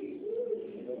of Jesus,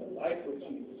 and then the life of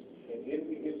Jesus, and then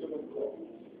we get to the cross.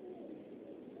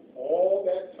 All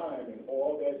that time and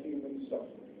all that human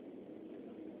suffering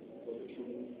for the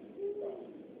true God.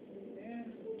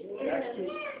 Acts 2,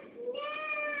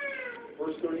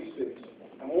 verse 36.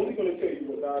 I'm only going to tell you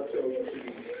what God tells you to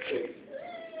say.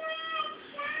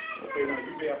 Okay, now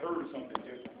you may have heard something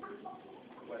different,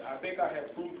 but I think I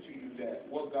have proved to you that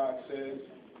what God says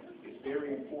is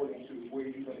very important to where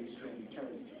you're going to spend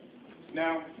eternity.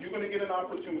 Now, you're going to get an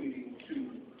opportunity to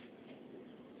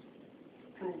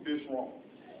prove this wrong.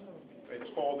 It's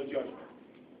called the judgment.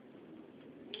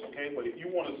 Okay, but if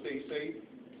you want to stay safe,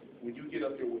 when you get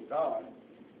up there with God,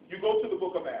 you go to the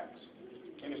book of Acts,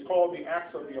 and it's called the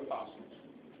Acts of the Apostles.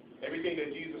 Everything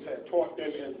that Jesus had taught them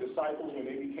as disciples when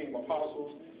they became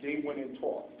apostles, they went and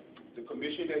taught. The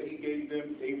commission that he gave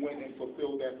them, they went and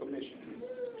fulfilled that commission.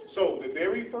 So the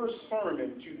very first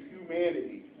sermon to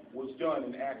humanity was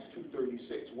done in Acts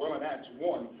 2:36. Well, in Acts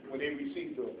 1, when they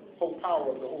received the whole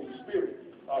power of the Holy Spirit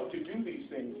to do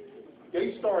these things,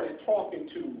 they started talking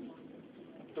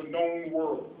to the known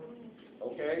world.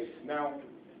 Okay? Now,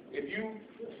 if you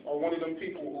are one of them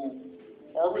people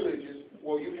who are religious,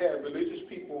 well, you have religious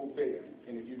people there.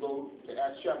 And if you go to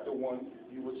Acts chapter 1,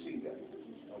 you will see that.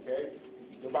 Okay?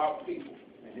 Devout people.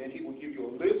 And then he will give you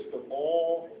a list of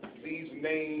all these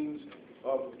names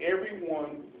of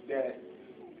everyone that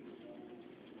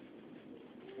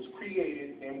was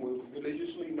created and was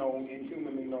religiously known and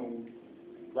humanly known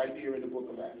right there in the book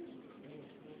of Acts.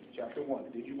 Chapter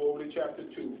 1. Then you go over to chapter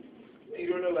 2.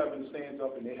 Peter and 11 stands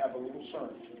up and they have a little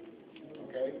sermon.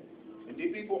 Okay? And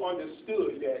these people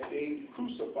understood that they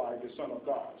crucified the Son of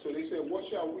God. So they said, what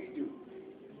shall we do?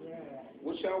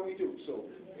 What shall we do? So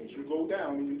as you go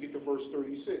down and you get to verse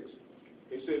 36,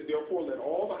 it says, therefore let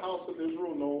all the house of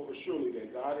Israel know surely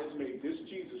that God has made this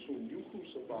Jesus whom you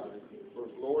crucified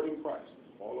both Lord and Christ.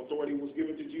 All authority was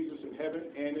given to Jesus in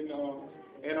heaven and on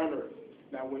earth.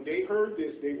 Now when they heard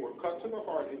this, they were cut to the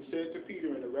heart and said to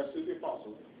Peter and the rest of the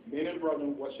apostles, men and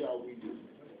brethren, what shall we do?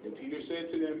 And Peter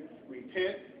said to them,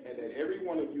 repent, and that every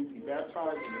one of you be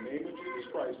baptized in the name of Jesus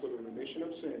Christ for the remission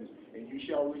of sins, and you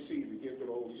shall receive the gift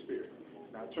of the Holy Spirit.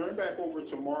 Now turn back over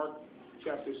to Mark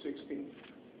chapter 16.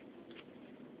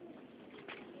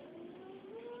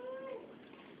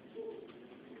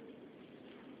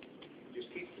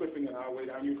 Just keep flipping it our way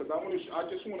down here, because I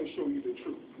just want to show you the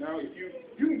truth. Now, if you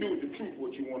can do with the truth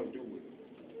what you want to do with it,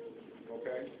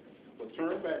 okay? But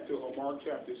turn back to Mark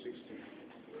chapter 16.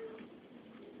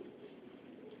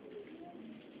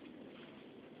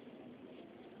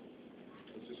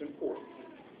 This is important.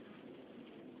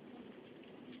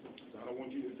 I don't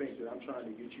want you to think that I'm trying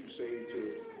to get you saved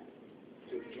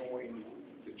to join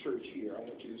the church here. I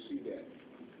want you to see that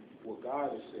what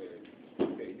God has said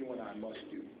that you and I must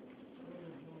do.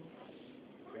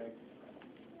 Okay?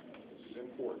 This is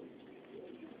important.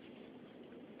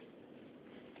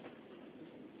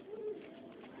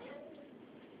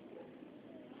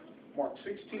 Mark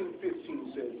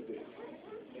 16:15 says this.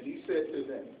 And he said to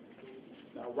them,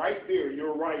 now right there,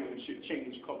 your writing should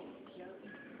change colors.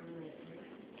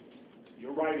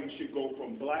 Your writing should go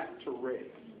from black to red.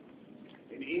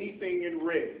 And anything in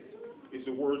red is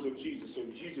the words of Jesus. So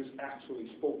Jesus actually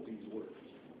spoke these words.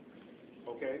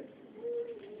 Okay?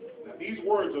 Now these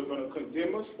words are going to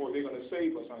condemn us or they're going to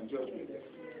save us on Judgment Day.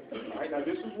 All right? Now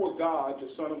this is what God, the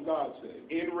Son of God, said.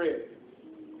 In red,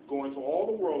 go into all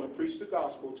the world and preach the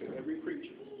gospel to every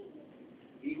creature.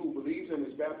 He who believes and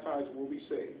is baptized will be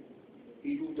saved.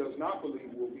 He who does not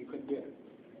believe will be condemned.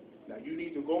 Now you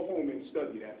need to go home and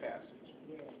study that passage.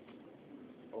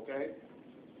 Okay?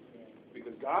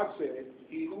 Because God said,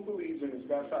 he who believes and is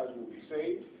baptized will be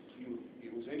saved.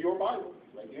 It was in your Bible,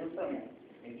 right there in front of you.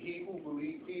 And he who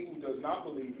does not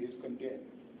believe is condemned.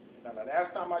 Now, the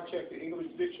last time I checked the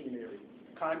English dictionary,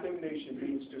 condemnation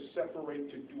means to separate,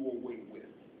 to do away with.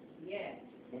 Yes.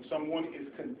 When someone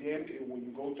is condemned, and when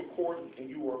you go to court and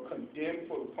you are condemned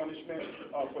for the punishment,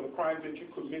 for the crimes that you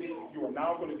committed, you are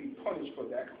now going to be punished for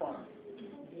that crime.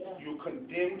 Yeah. You're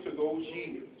condemned to those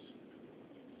years.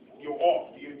 You're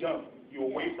off. You're done. You're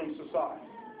away from society.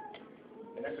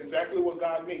 And that's exactly what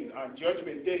God means. On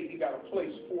Judgment Day, he got a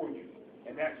place for you.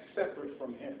 And that's separate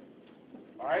from him.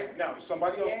 All right? Now, if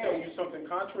somebody else tells you something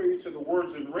contrary to the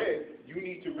words in red, you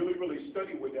need to really, really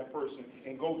study with that person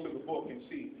and go to the book and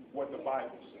see what the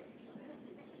Bible says.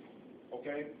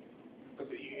 Okay?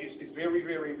 Because it's very,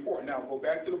 very important. Now, go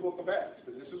back to the book of Acts,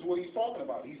 because this is what he's talking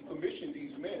about. He's commissioned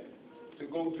these men to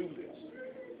go do this.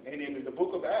 And in the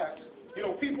book of Acts, you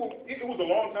know, people, it was a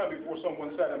long time before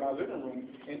someone sat in my living room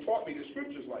and taught me the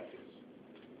scriptures like this.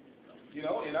 You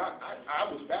know, and I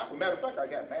was baffled. Matter of fact, I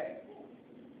got mad.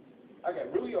 I got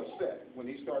really upset when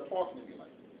they started talking to me like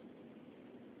this.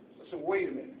 I said, wait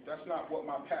a minute, that's not what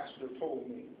my pastor told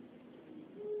me.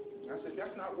 And I said,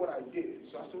 that's not what I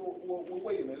did. So I said, well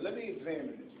wait a minute, let me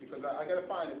examine this, because I got to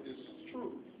find if this is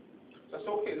true. That's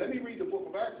okay, let me read the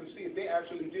book of Acts and see if they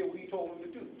actually did what he told them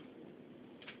to do.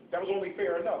 That was only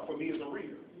fair enough for me as a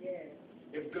reader. Yes.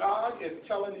 If God is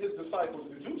telling his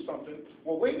disciples to do something,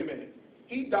 well, wait a minute.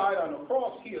 He died on the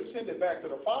cross. He ascended back to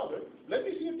the Father. Let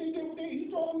me see if they did what he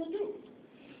told them to do.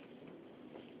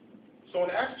 So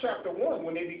in Acts chapter 1,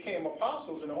 when they became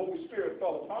apostles and the Holy Spirit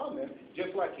fell upon them,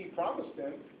 just like he promised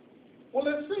them, well,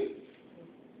 let's see.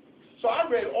 So I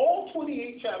read all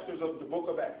 28 chapters of the book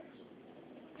of Acts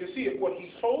to see if what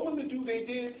he told them to do they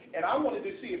did, and I wanted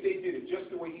to see if they did it just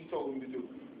the way he told them to do it.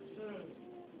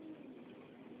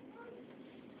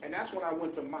 And that's when I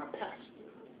went to my pastor.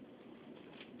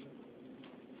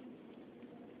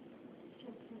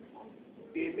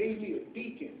 They made me a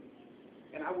deacon,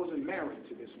 and I wasn't married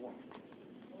to this woman.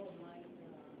 Oh, my God.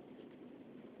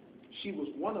 She was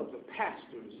one of the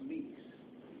pastor's niece.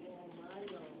 Oh, my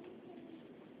God.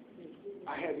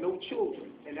 I had no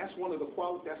children, and that's one of the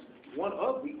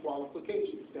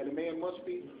qualifications, that a man must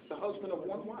be the husband of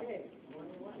one wife. Yes. One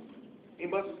wife. He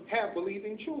must have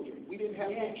believing children. We didn't have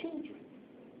no children.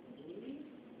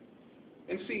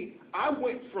 And see, I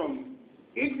went from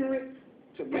ignorant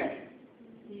to mad.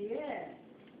 Yeah.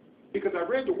 Because I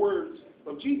read the words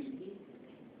of Jesus.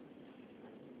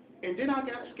 And then I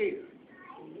got scared.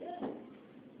 Yeah.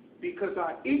 Because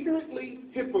I ignorantly,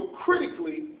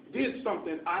 hypocritically did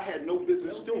something I had no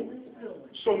business doing.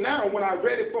 So now when I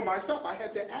read it for myself, I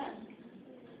had to ask.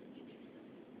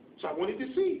 So I wanted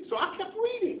to see. So I kept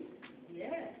reading.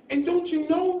 Yeah. And don't you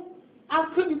know, I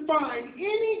couldn't find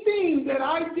anything that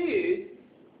I did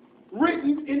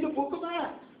written in the book of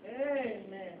Acts.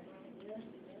 Amen.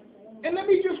 And let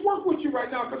me just work with you right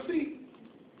now, because see,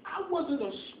 I wasn't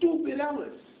a stupid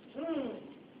Ellis.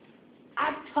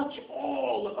 I touched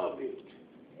all of it.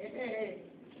 Hey.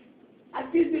 I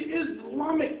did the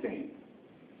Islamic thing.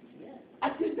 Yeah. I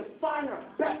did the fire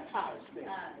baptized thing.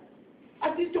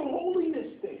 I did the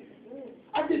holiness thing.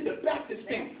 I did the Baptist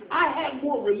thing. I had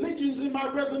more religions in my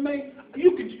resume. I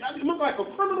look like a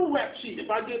criminal rap sheet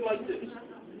if I did like this.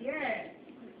 Yeah.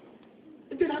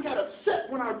 And then I got upset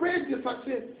when I read this. I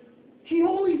said, he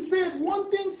only said one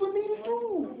thing for me to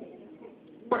do.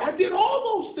 But I did all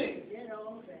those things.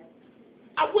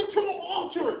 I went to the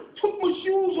altar, took my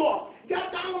shoes off,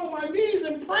 got down on my knees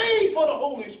and prayed for the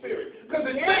Holy Spirit. Because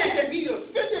it said that he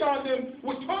ascended on them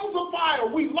with tongues of fire.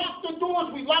 We locked the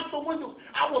doors, we locked the windows.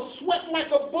 I was sweating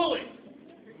like a bullet.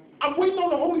 I'm waiting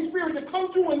on the Holy Spirit to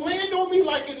come through and land on me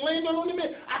like it landed on the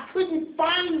man. I couldn't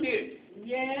find it.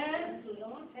 Yes.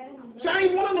 So I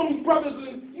ain't one of them brothers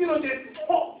that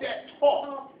talk that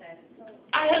talk.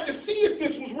 I had to see if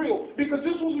this was real, because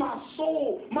this was my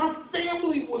soul. My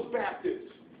family was Baptist.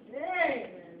 Amen.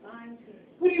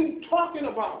 What are you talking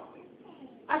about?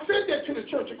 I said that to the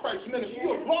Church of Christ ministry.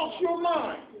 You have lost your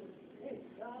mind.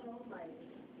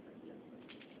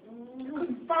 You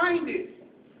couldn't find it.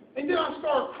 And then I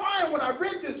started crying when I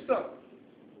read this stuff.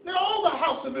 Then all the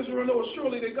house of Israel knows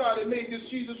surely that God had made this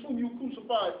Jesus whom you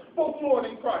crucified, both Lord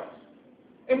and Christ.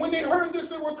 And when they heard this,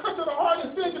 they were cut to the heart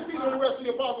and said to Peter and the rest of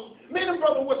the apostles, men and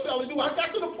brother, what shall I do? I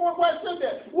got to the point where I said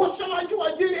that. What shall I do?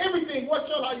 I did everything. What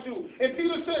shall I do? And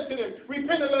Peter said to them,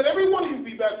 repent and let every one of you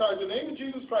be baptized in the name of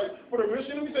Jesus Christ for the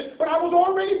remission of your sins. But I was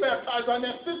already baptized on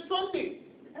that 5th Sunday.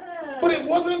 But it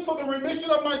wasn't for the remission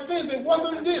of my sins. It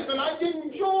wasn't this. And I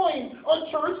didn't join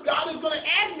a church. God is going to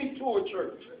add me to a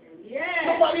church. Yes.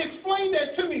 Nobody explained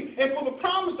that to me. And for the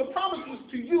promise is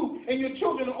to you and your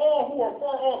children and all who are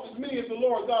far off, as many as the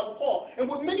Lord God will call. And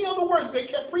with many other words, they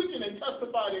kept preaching and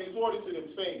testified and exhorted to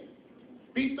them, saying,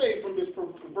 be saved from this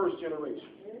perverse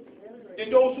generation.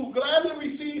 And those who gladly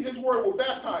received his word were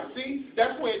baptized. See,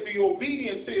 that's where the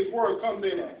obedience to his word comes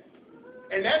in at.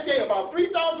 And that day, about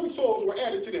 3,000 souls were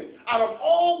added to them. Out of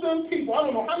all them people, I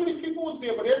don't know how many people was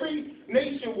there, but every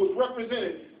nation was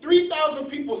represented.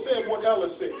 3,000 people said what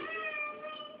Ellis said.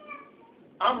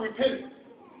 I'm repentant.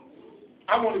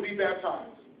 I want to be baptized.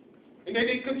 And then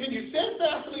they continued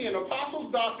steadfastly in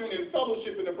apostles' doctrine and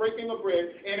fellowship in the breaking of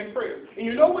bread and in prayer. And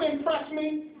you know what impressed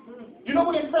me? You know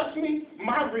what impressed me?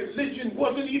 My religion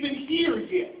wasn't even here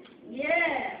yet.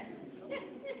 Yeah.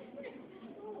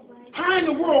 How in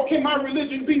the world can my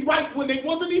religion be right when they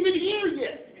wasn't even here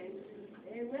yet?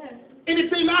 Amen. And if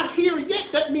they're not here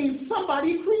yet, that means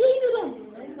somebody created them.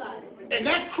 And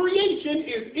that creation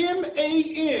is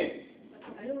M-A-N.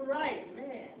 You're right,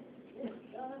 man.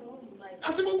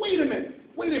 I said, well, wait a minute.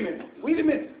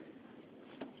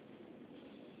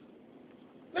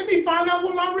 Let me find out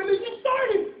when my religion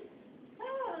started.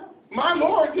 My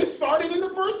Lord, this started in the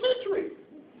 1st century.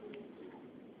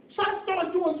 So I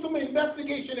started doing some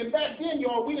investigation, and back then,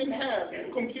 y'all, we didn't have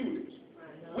computers.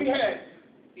 We had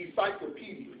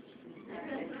encyclopedias.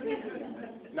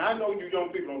 Now, I know you young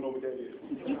people don't know what that is.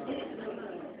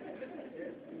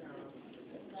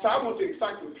 So I went to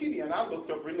encyclopedia, and I looked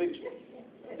up religion.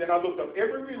 Then I looked up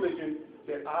every religion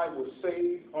that I was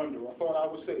saved under, or thought I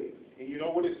was saved. And you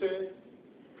know what it said?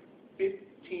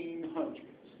 1500s.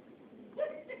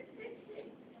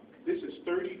 This is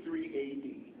 33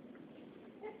 A.D.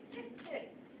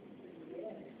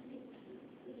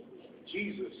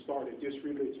 Jesus started this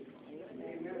religion.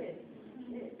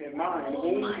 And mine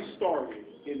only started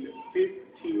in the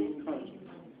 1500s.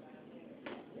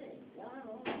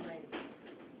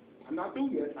 I'm not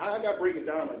through yet. I got to break it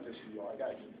down like this to y'all.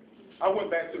 I went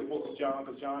back to the book of John,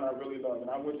 because John I really love. And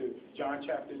I went to John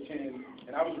chapter 10,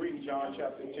 and I was reading John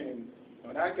chapter 10.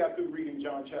 When I got through reading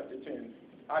John chapter 10,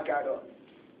 I got up.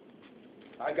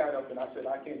 And I said,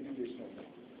 I can't do this no more.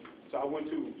 So I went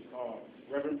to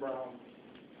Reverend Brown,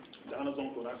 Donna's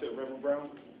uncle, and I said, Reverend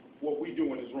Brown, what we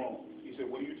doing is wrong. He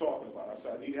said, what are you talking about? I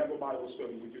said, I need to have a Bible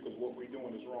study with you because what we're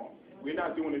doing is wrong. We're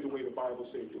not doing it the way the Bible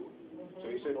said do it. So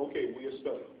he said, okay, we'll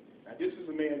study. Now, this is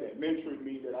a man that mentored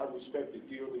me that I respected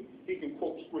dearly. He can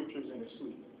quote scriptures in his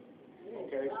sleep.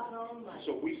 Okay?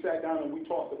 So we sat down and we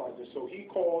talked about this. So he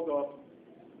called up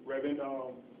Reverend,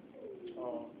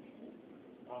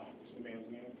 what's the man's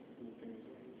name?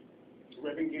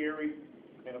 Reverend Gary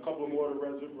and a couple of more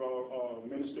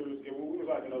ministers. We was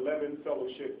like an 11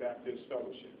 fellowship, Baptist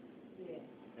fellowship. Yeah.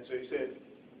 And so he said,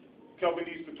 Kelvin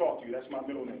needs to talk to you. That's my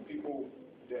middle name. People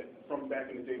that from back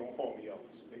in the day don't call me Ellis.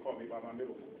 They call me by my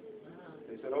middle name.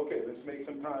 They said, okay, let's make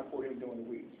some time for him during the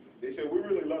week. They said, we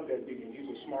really love that deacon. He's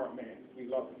a smart man. We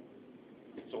love him.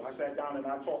 So I sat down and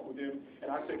I talked with him,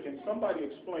 and I said, can somebody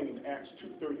explain Acts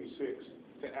 2:36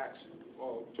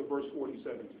 to verse 47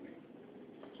 to me?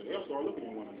 So they'll start looking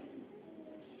at one another.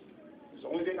 The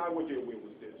only thing I went there with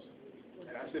was this.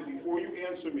 And I said, before you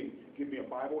answer me, give me a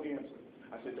Bible answer.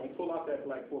 I said, don't pull out that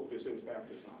black book that says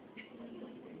Baptist on it.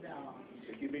 No. I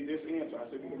said, give me this answer. I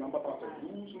said, because I'm about to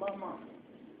lose my mind.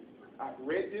 I've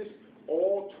read this,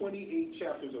 all 28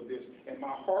 chapters of this, and my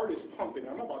heart is pumping.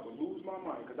 I'm about to lose my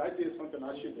mind because I did something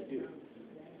I shouldn't have did.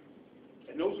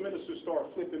 And those ministers start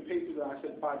flipping pages, and I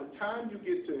said, by the time you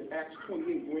get to Acts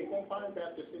 28, you ain't going to find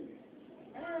Baptist in there.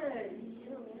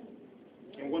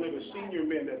 And one of the senior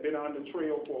men that had been on the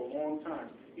trail for a long time,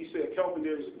 he said, Kelvin,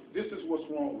 this is what's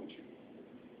wrong with you.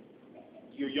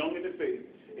 You're young in the faith,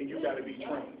 and you got to be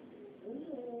trained.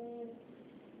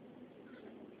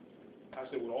 I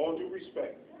said, with all due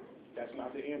respect, that's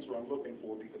not the answer I'm looking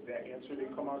for, because that answer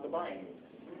didn't come out of the Bible.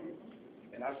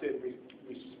 And I said,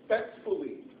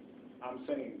 respectfully, I'm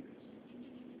saying this.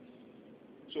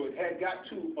 So it had got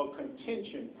to a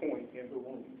contention point in the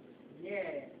room.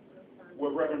 Yeah.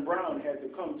 Where Reverend Brown had to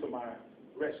come to my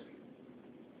rescue.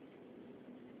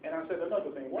 And I said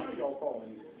another thing, why are y'all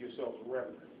calling yourselves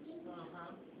reverend?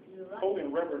 You're right. Holy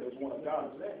and reverend is one of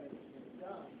God's names.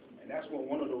 God. And that's when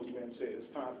one of those men said,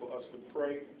 it's time for us to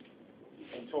pray,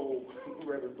 and told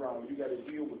Reverend Brown, you got to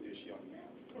deal with this young man.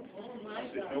 Oh, my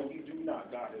I said, God. no, you do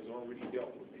not. God has already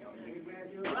dealt with me.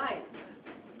 You're right.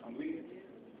 I'm leaving.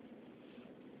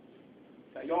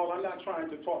 Now, y'all, I'm not trying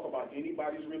to talk about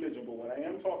anybody's religion, but what I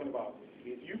am talking about,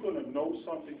 if you're going to know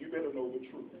something, you better know the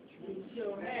truth. You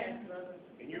sure have, brother.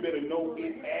 And you better know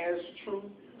it as truth,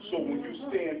 so when you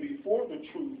stand before the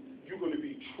truth, you're going to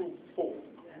be truthful.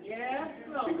 Yes,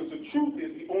 Lord. Because the truth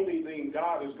is the only thing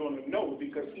God is going to know,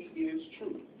 because he is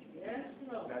truth. Yes,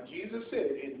 Lord. Now, Jesus said,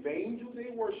 in vain do they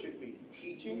worship me,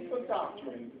 teaching for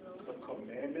doctrine the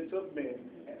commandments of men,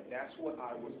 and that's what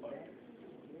I was under.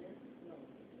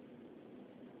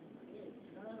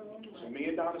 So me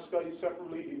and Donna studied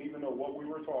separately, didn't even know what we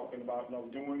were talking about,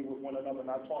 doing with one another,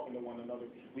 not talking to one another.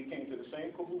 We came to the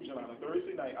same conclusion on a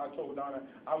Thursday night. I told Donna,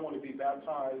 I want to be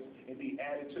baptized and be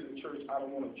added to the church. I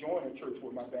don't want to join a church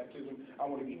with my baptism. I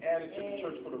want to be added to the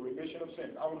church for the remission of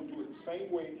sins. I want to do it the same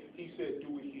way he said,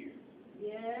 do it here.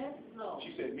 Yes, Lord.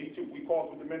 She said, me too. We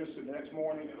called with the minister the next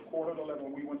morning at 11:15.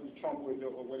 We went to Trump where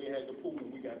they had the pool, and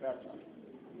we got baptized.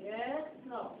 Yes,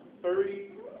 Lord.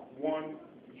 31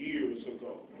 years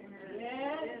ago.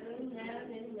 Yes,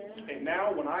 amen. And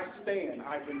now when I stand,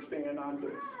 I can stand on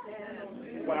this.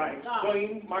 Amen. When I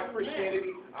explain my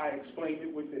Christianity, I explain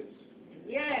it with this.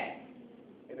 Yes.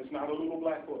 And it's not a little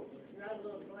black book. Not a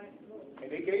little black book.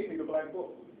 And they gave me the black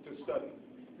book to study.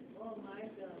 Oh, my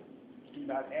God. Do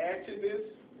not add to this,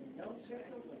 Don't take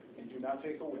away. and do not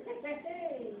take away.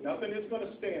 Hey. Nothing is going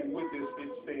to stand with this. It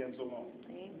stands alone.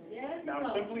 Yes, Now, I'm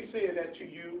Lord. simply saying that to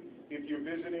you, if you're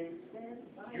visiting,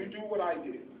 you do what I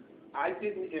did. I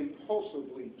didn't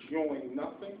impulsively join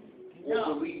nothing or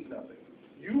No. believe nothing.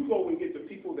 You go and get the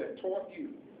people that taught you.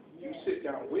 You sit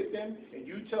down with them, and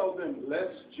you tell them,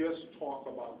 let's just talk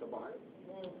about the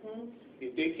Bible.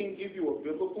 If they can give you a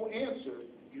biblical answer,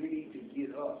 you need to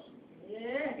get up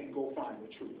Yes. and go find the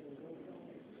truth.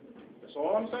 That's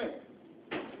all I'm saying.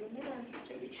 Amen.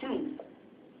 And the truth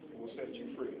will set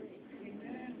you free.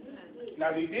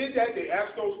 Now, they did that. They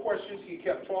asked those questions. He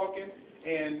kept talking.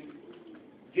 And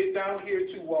get down here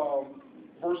to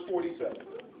verse 47.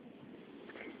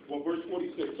 Well, verse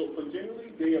 46. So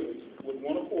continually, daily, with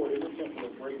one accord in the temple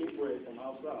of breaking bread from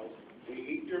house to house, they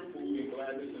ate their food in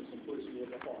gladness and simplicity of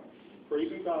the heart,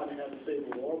 praising God and having favor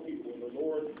with all people. And the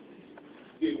Lord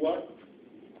did what?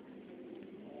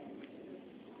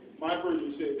 My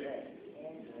version says add.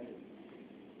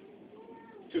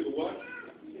 To the what?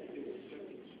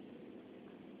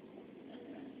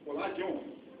 Well, I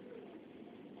joined.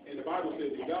 And the Bible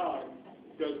says that God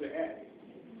does the adding.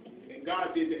 And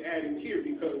God did the adding here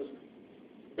because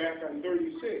back on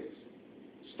 36,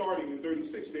 starting in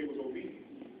 36, they was obedient.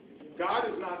 God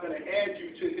is not going to add you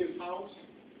to his house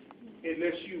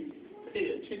unless you pay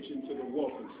attention to the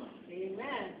welcome sign.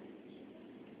 Amen.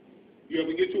 You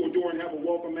ever get to a door and have a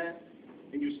welcome mat?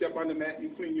 And you step on the mat,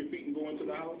 you clean your feet and go into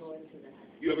the house?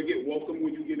 You ever get welcome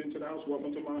when you get into the house?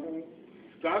 Welcome to my home.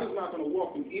 God is not going to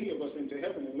welcome any of us into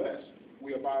heaven unless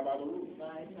we abide by the rules.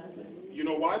 You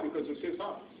know why? Because it's his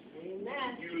house.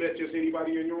 Amen. You let just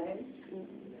anybody in your home?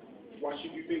 Why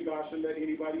should you think God should let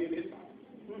anybody in his house?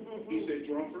 He said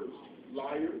drunkards,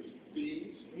 liars,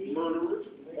 thieves, murderers,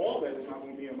 all that is not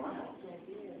going to be in my house.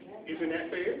 Isn't that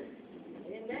fair?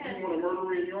 If you want a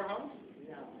murderer in your house,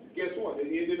 guess what? At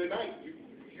the end of the night,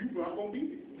 you're not going to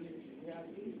be there.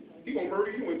 He's going to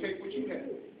murder you and take what you have.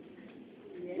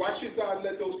 Why should God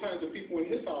let those kinds of people in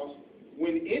his house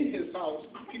when in his house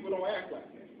people don't act like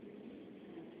that?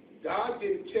 God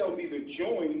didn't tell me to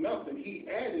join nothing. He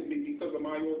added me because of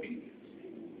my obedience.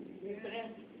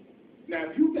 Now,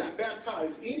 if you got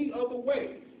baptized any other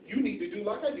way, you need to do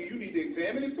like I do. You need to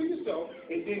examine it for yourself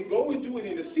and then go and do it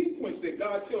in the sequence that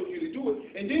God tells you to do it,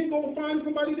 and then go find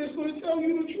somebody that's going to tell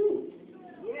you the truth.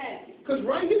 Yes. Because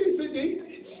right here it said they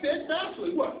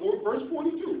steadfastly, what? Verse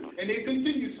 42. And they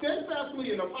continued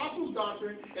steadfastly in apostles'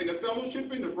 doctrine and the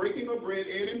fellowship and the breaking of bread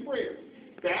and in prayer.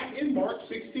 Back in Mark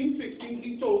 16:16,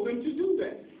 he told them to do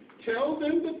that. Tell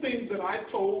them the things that I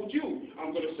told you.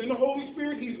 I'm going to send the Holy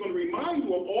Spirit. He's going to remind you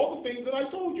of all the things that I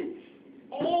told you.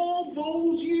 All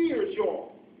those years,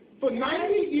 y'all. For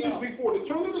 90 years before the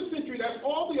turn of the century, that's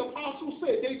all the apostles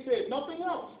said. They said nothing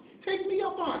else. Take me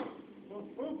up on it.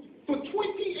 For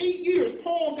 28 years,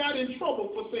 Paul got in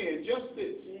trouble for saying just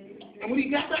this. And when he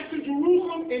got back to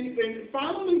Jerusalem and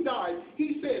finally died,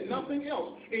 he said nothing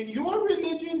else. And your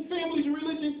religion, family's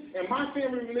religion, and my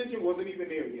family religion wasn't even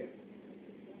there yet.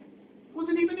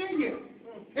 Wasn't even there yet.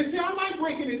 And see, I like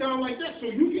breaking it down like that so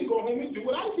you can go home and do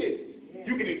what I did.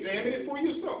 You can examine it for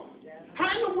yourself. How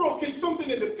in the world can something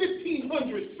in the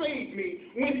 1500s save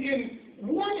me when in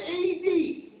 1 AD,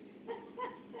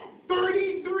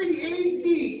 33 AD,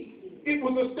 it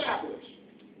was established?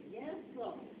 Yes,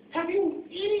 sir. Have you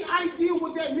any idea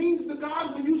what that means to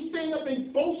God when you stand up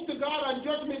and boast to God on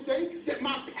Judgment Day that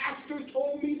my pastor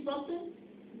told me something?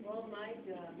 Oh, my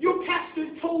God. Your pastor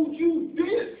told you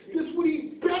this. This is what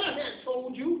he better have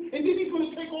told you, and then he's going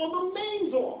to take all the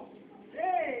names off.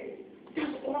 Hey.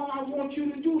 That's all I want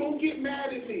you to do. Don't get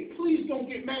mad at me. Please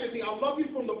don't get mad at me. I love you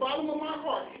from the bottom of my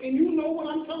heart, and you know what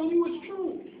I'm telling you is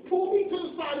true. Pull me to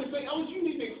the side and say, Ellis, you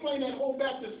need to explain that whole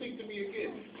Baptist thing to me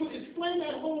again. Explain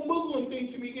that whole Muslim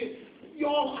thing to me again.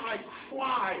 Y'all, I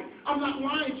cried. I'm not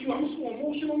lying to you. I'm so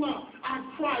emotional now. I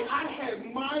cried. I had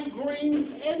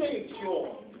migraine headaches,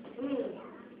 y'all.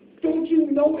 Don't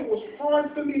you know it was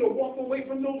hard for me to walk away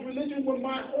from those religions when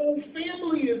my whole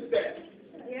family is dead?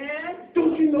 Yes.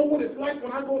 Don't you know what it's like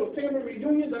when I go to family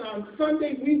reunions and on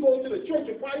Sunday we go to the Church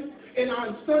of Christ and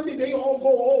on Sunday they all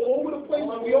go all over the place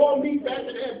and we all meet back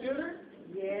and have dinner?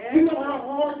 Yes. You know how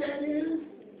hard that is?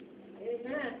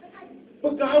 Amen.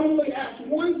 But God only asked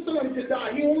one son to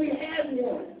die. He only had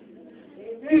one.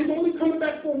 Amen. He's only coming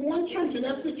back from one church, and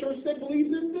that's the church that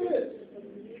believes in this.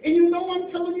 And you know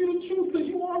I'm telling you the truth because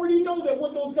you already know that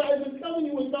what those guys are telling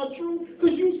you is not true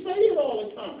because you say it all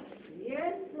the time.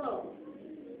 Yes, Lord.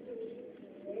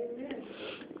 Amen.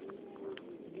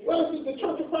 Well, is the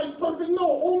Church of Christ perfect?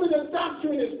 No, only the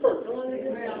doctrine is perfect.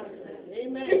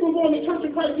 Amen. If we're going to Church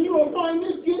of Christ and you don't find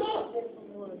this, get up.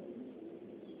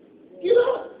 Get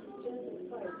up.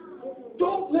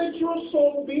 Don't let your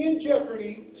soul be in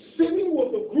jeopardy sitting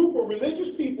with a group of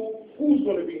religious people who's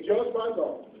going to be judged by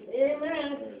God.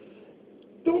 Amen.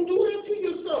 Don't do that to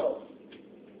yourself.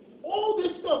 All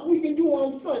this stuff we can do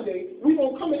on Sunday, we're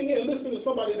going to come in here and listen to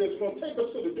somebody that's going to take us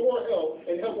to the door of hell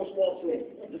and help us walk through.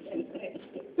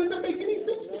 Does that make any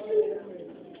sense to you?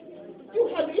 You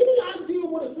have any idea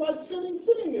what it's like sinning?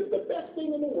 Sinning is the best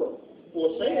thing in the world. For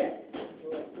a sinner.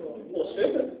 For a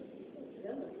sinner.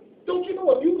 Don't you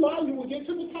know if you lie, you will get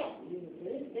to the top?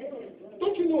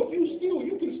 Don't you know if you steal,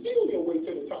 you can steal your way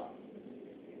to the top?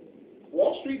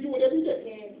 Wall Street do it every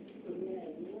day.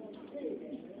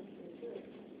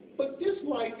 But this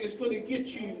life is going to get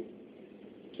you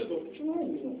to the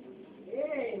throne room.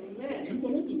 Amen. You're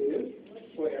going to live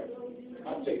forever.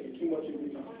 I'm taking too much of your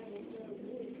time.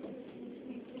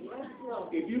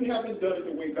 If you haven't done it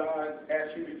the way God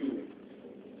asked you to do it,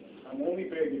 I'm only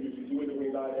begging you to do it the way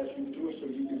God asked you to do it so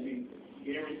you can be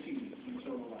guaranteed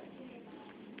eternal life.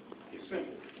 It's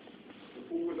simple. The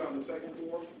pool is on the second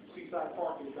floor. Seaside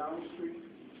Park is down the street.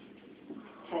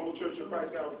 Humble Church of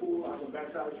Christ got a pool. I will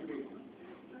baptize you there.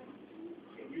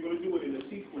 And you're going to do it in the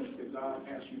sequence that God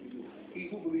asked you to do it.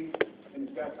 He who believes and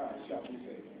is baptized shall be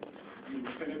saved. You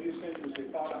repent of your sins and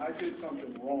say, Father, I did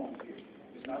something wrong here.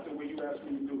 It's not the way you asked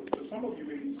me to do it. So some of you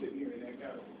may be sitting here in that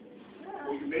category.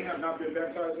 Or you may have not been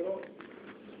baptized at all.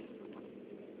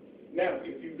 Now,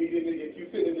 if you fit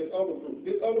in this other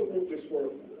group is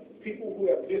for people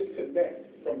who have disconnected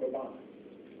from the vine.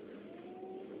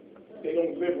 They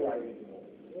don't live right anymore.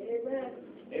 Amen.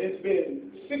 And it's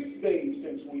been 6 days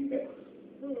since we met.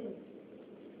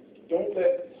 Don't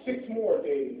let 6 more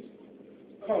days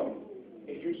come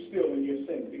and you're still in your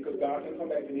sin, because God can come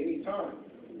back at any time.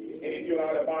 And if you're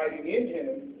not abiding in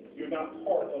Him, you're not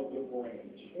part of the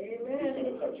branch. Amen. He's going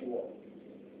to cut you off.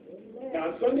 Amen. Now,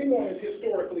 on Sunday mornings,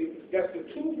 historically, that's the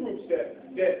 2 groups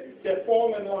that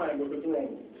fall in line with the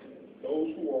throne.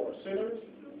 Those who are sinners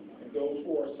and those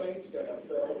who are saints that have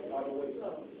fell out of the way.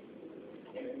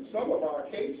 And in some of our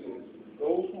cases,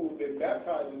 those who have been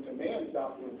baptized into man's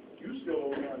doctrine, you still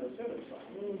over there on the sinner's side.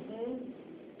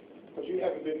 Because you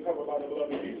haven't been covered by the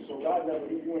blood of Jesus, so God never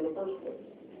knew you in the first place.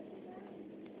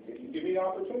 If you give me the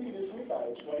opportunity this week,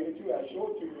 I explain it to you, I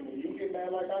show it to you, and you get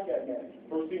mad like I got mad.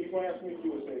 First thing you're going to ask me to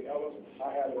do is say, Ellis,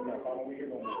 I have it enough. I don't want to hear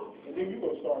no more. And then you're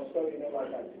going to start studying it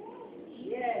like I did.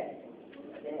 Yes.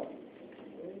 Come on.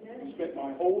 I spent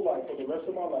my whole life, for the rest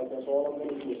of my life, that's all I'm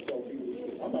going to do is tell people the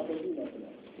truth. I'm not going to do nothing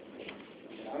else.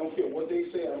 And I don't care what they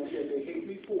say. I don't care if they hate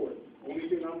me for it. Only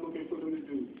thing I'm looking for them to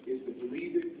do is to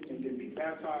believe it and then be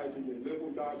baptized and then live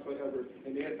with God forever,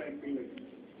 and then thank me later.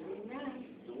 Amen.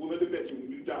 So we'll let it bet you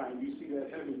when you die and you see that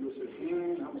heaven, you'll say,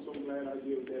 I'm so glad I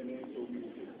did what that man told me to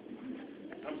do.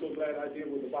 I'm so glad I did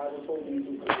what the Bible told me to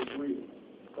do because it's real.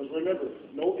 Because remember,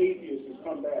 no atheist has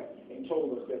come back and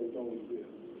told us that it don't exist.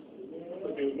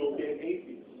 But there's no dead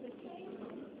atheist.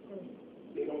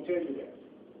 They don't tell you that.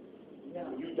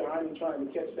 When you die and trying to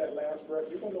catch that last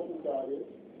breath, you're going to know who God is.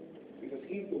 Because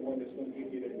He's the one that's going to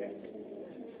give you the next.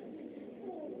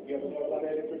 You ever thought about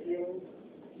that at the funeral?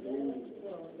 When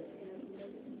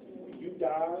you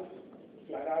die,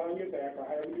 flat out on your back, or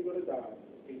however you're going to die,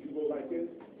 and you go like this,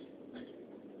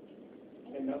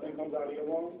 and nothing comes out of your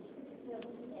lungs,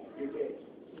 you're dead.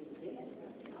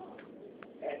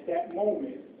 At that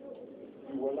moment,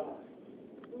 you were alive.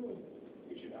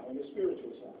 But you're not on the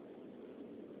spiritual side.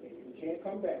 And you can't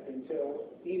come back and tell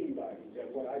anybody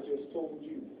that what I just told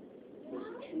you was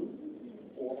the truth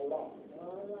or a lie.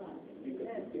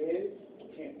 Because the dead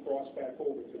can't cross back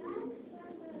over to the living.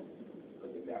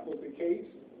 Because if that was the case,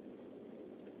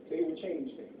 they would change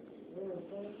things.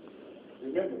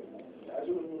 Remember,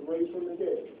 Lazarus was raised from the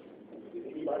dead. Did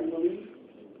anybody believe?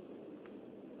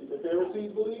 Did the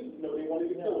Pharisees believe? No, they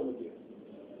wanted to kill him again.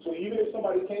 So even if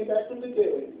somebody came back from the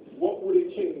dead, what would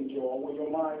it change, y'all, when your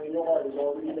mind and your heart is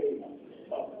already made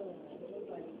up?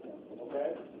 Okay?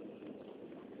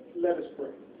 Let us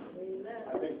pray.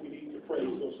 I think we need to pray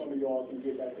so some of y'all can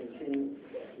get back in tune.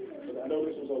 Because I know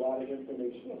this was a lot of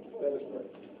information. Let us pray.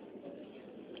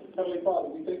 Heavenly Father,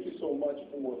 we thank you so much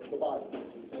for the Bible.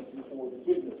 We thank you for the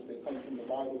goodness that comes from the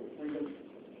Bible, the freedom.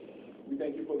 We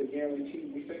thank you for the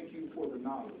guarantee. We thank you for the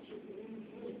knowledge.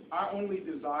 Our only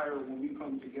desire when we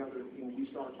come together, when we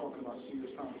start talking about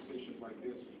serious conversations like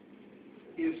this,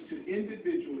 is to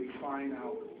individually find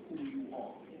out who you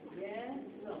are.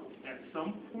 At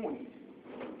some point,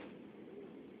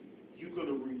 you're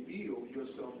going to reveal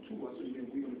yourself to us, and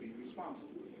then we're going to be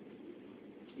responsible.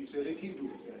 You said in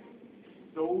Hebrews that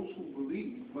those who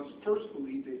believe must first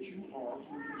believe that you are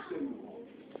who you say you are,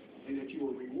 and that you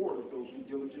are a reward of those who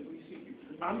diligently seek you.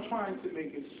 I'm trying to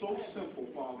make it so simple,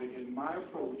 Father, in my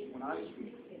approach when I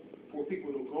speak, for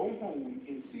people to go home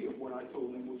and see if what I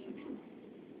told them was the truth.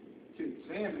 To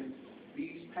examine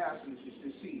these passages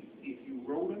to see if you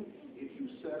wrote them, if you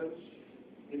said them,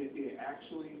 and if they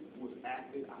actually was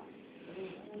acted out.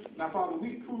 Now, Father,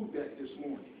 we proved that this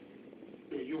morning,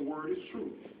 that your word is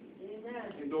true.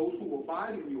 And those who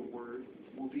abide in your word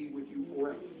will be with you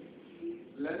forever.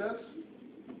 Let us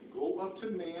go up to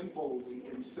man boldly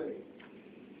and say,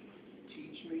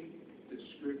 teach me the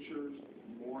scriptures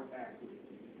more accurately.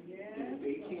 And if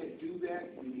they can't do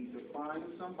that, we need to find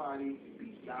somebody,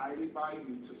 be guided by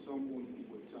you to someone who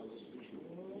will tell us the truth.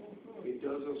 It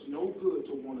does us no good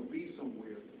to want to be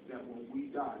somewhere that when we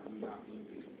die, we're not going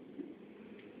to be.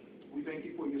 We thank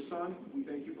you for your son. We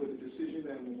thank you for the decision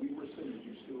that when we were sinners,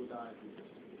 you still died for us.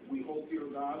 We hope, dear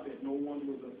God, that no one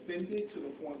was offended to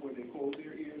the point where they closed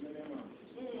their ears and their mouths.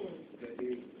 That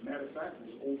they, matter of fact,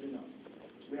 was open up.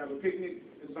 We have a picnic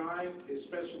designed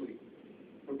especially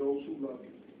for those who love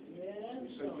you.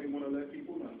 We simply want to let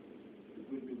people know the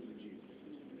good news of Jesus.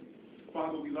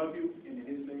 Father, we love you, and in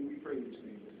his name we pray these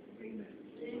things. Amen.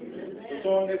 The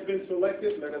song has been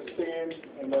selected. Let us stand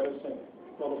and let us sing.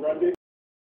 Brother Grundy.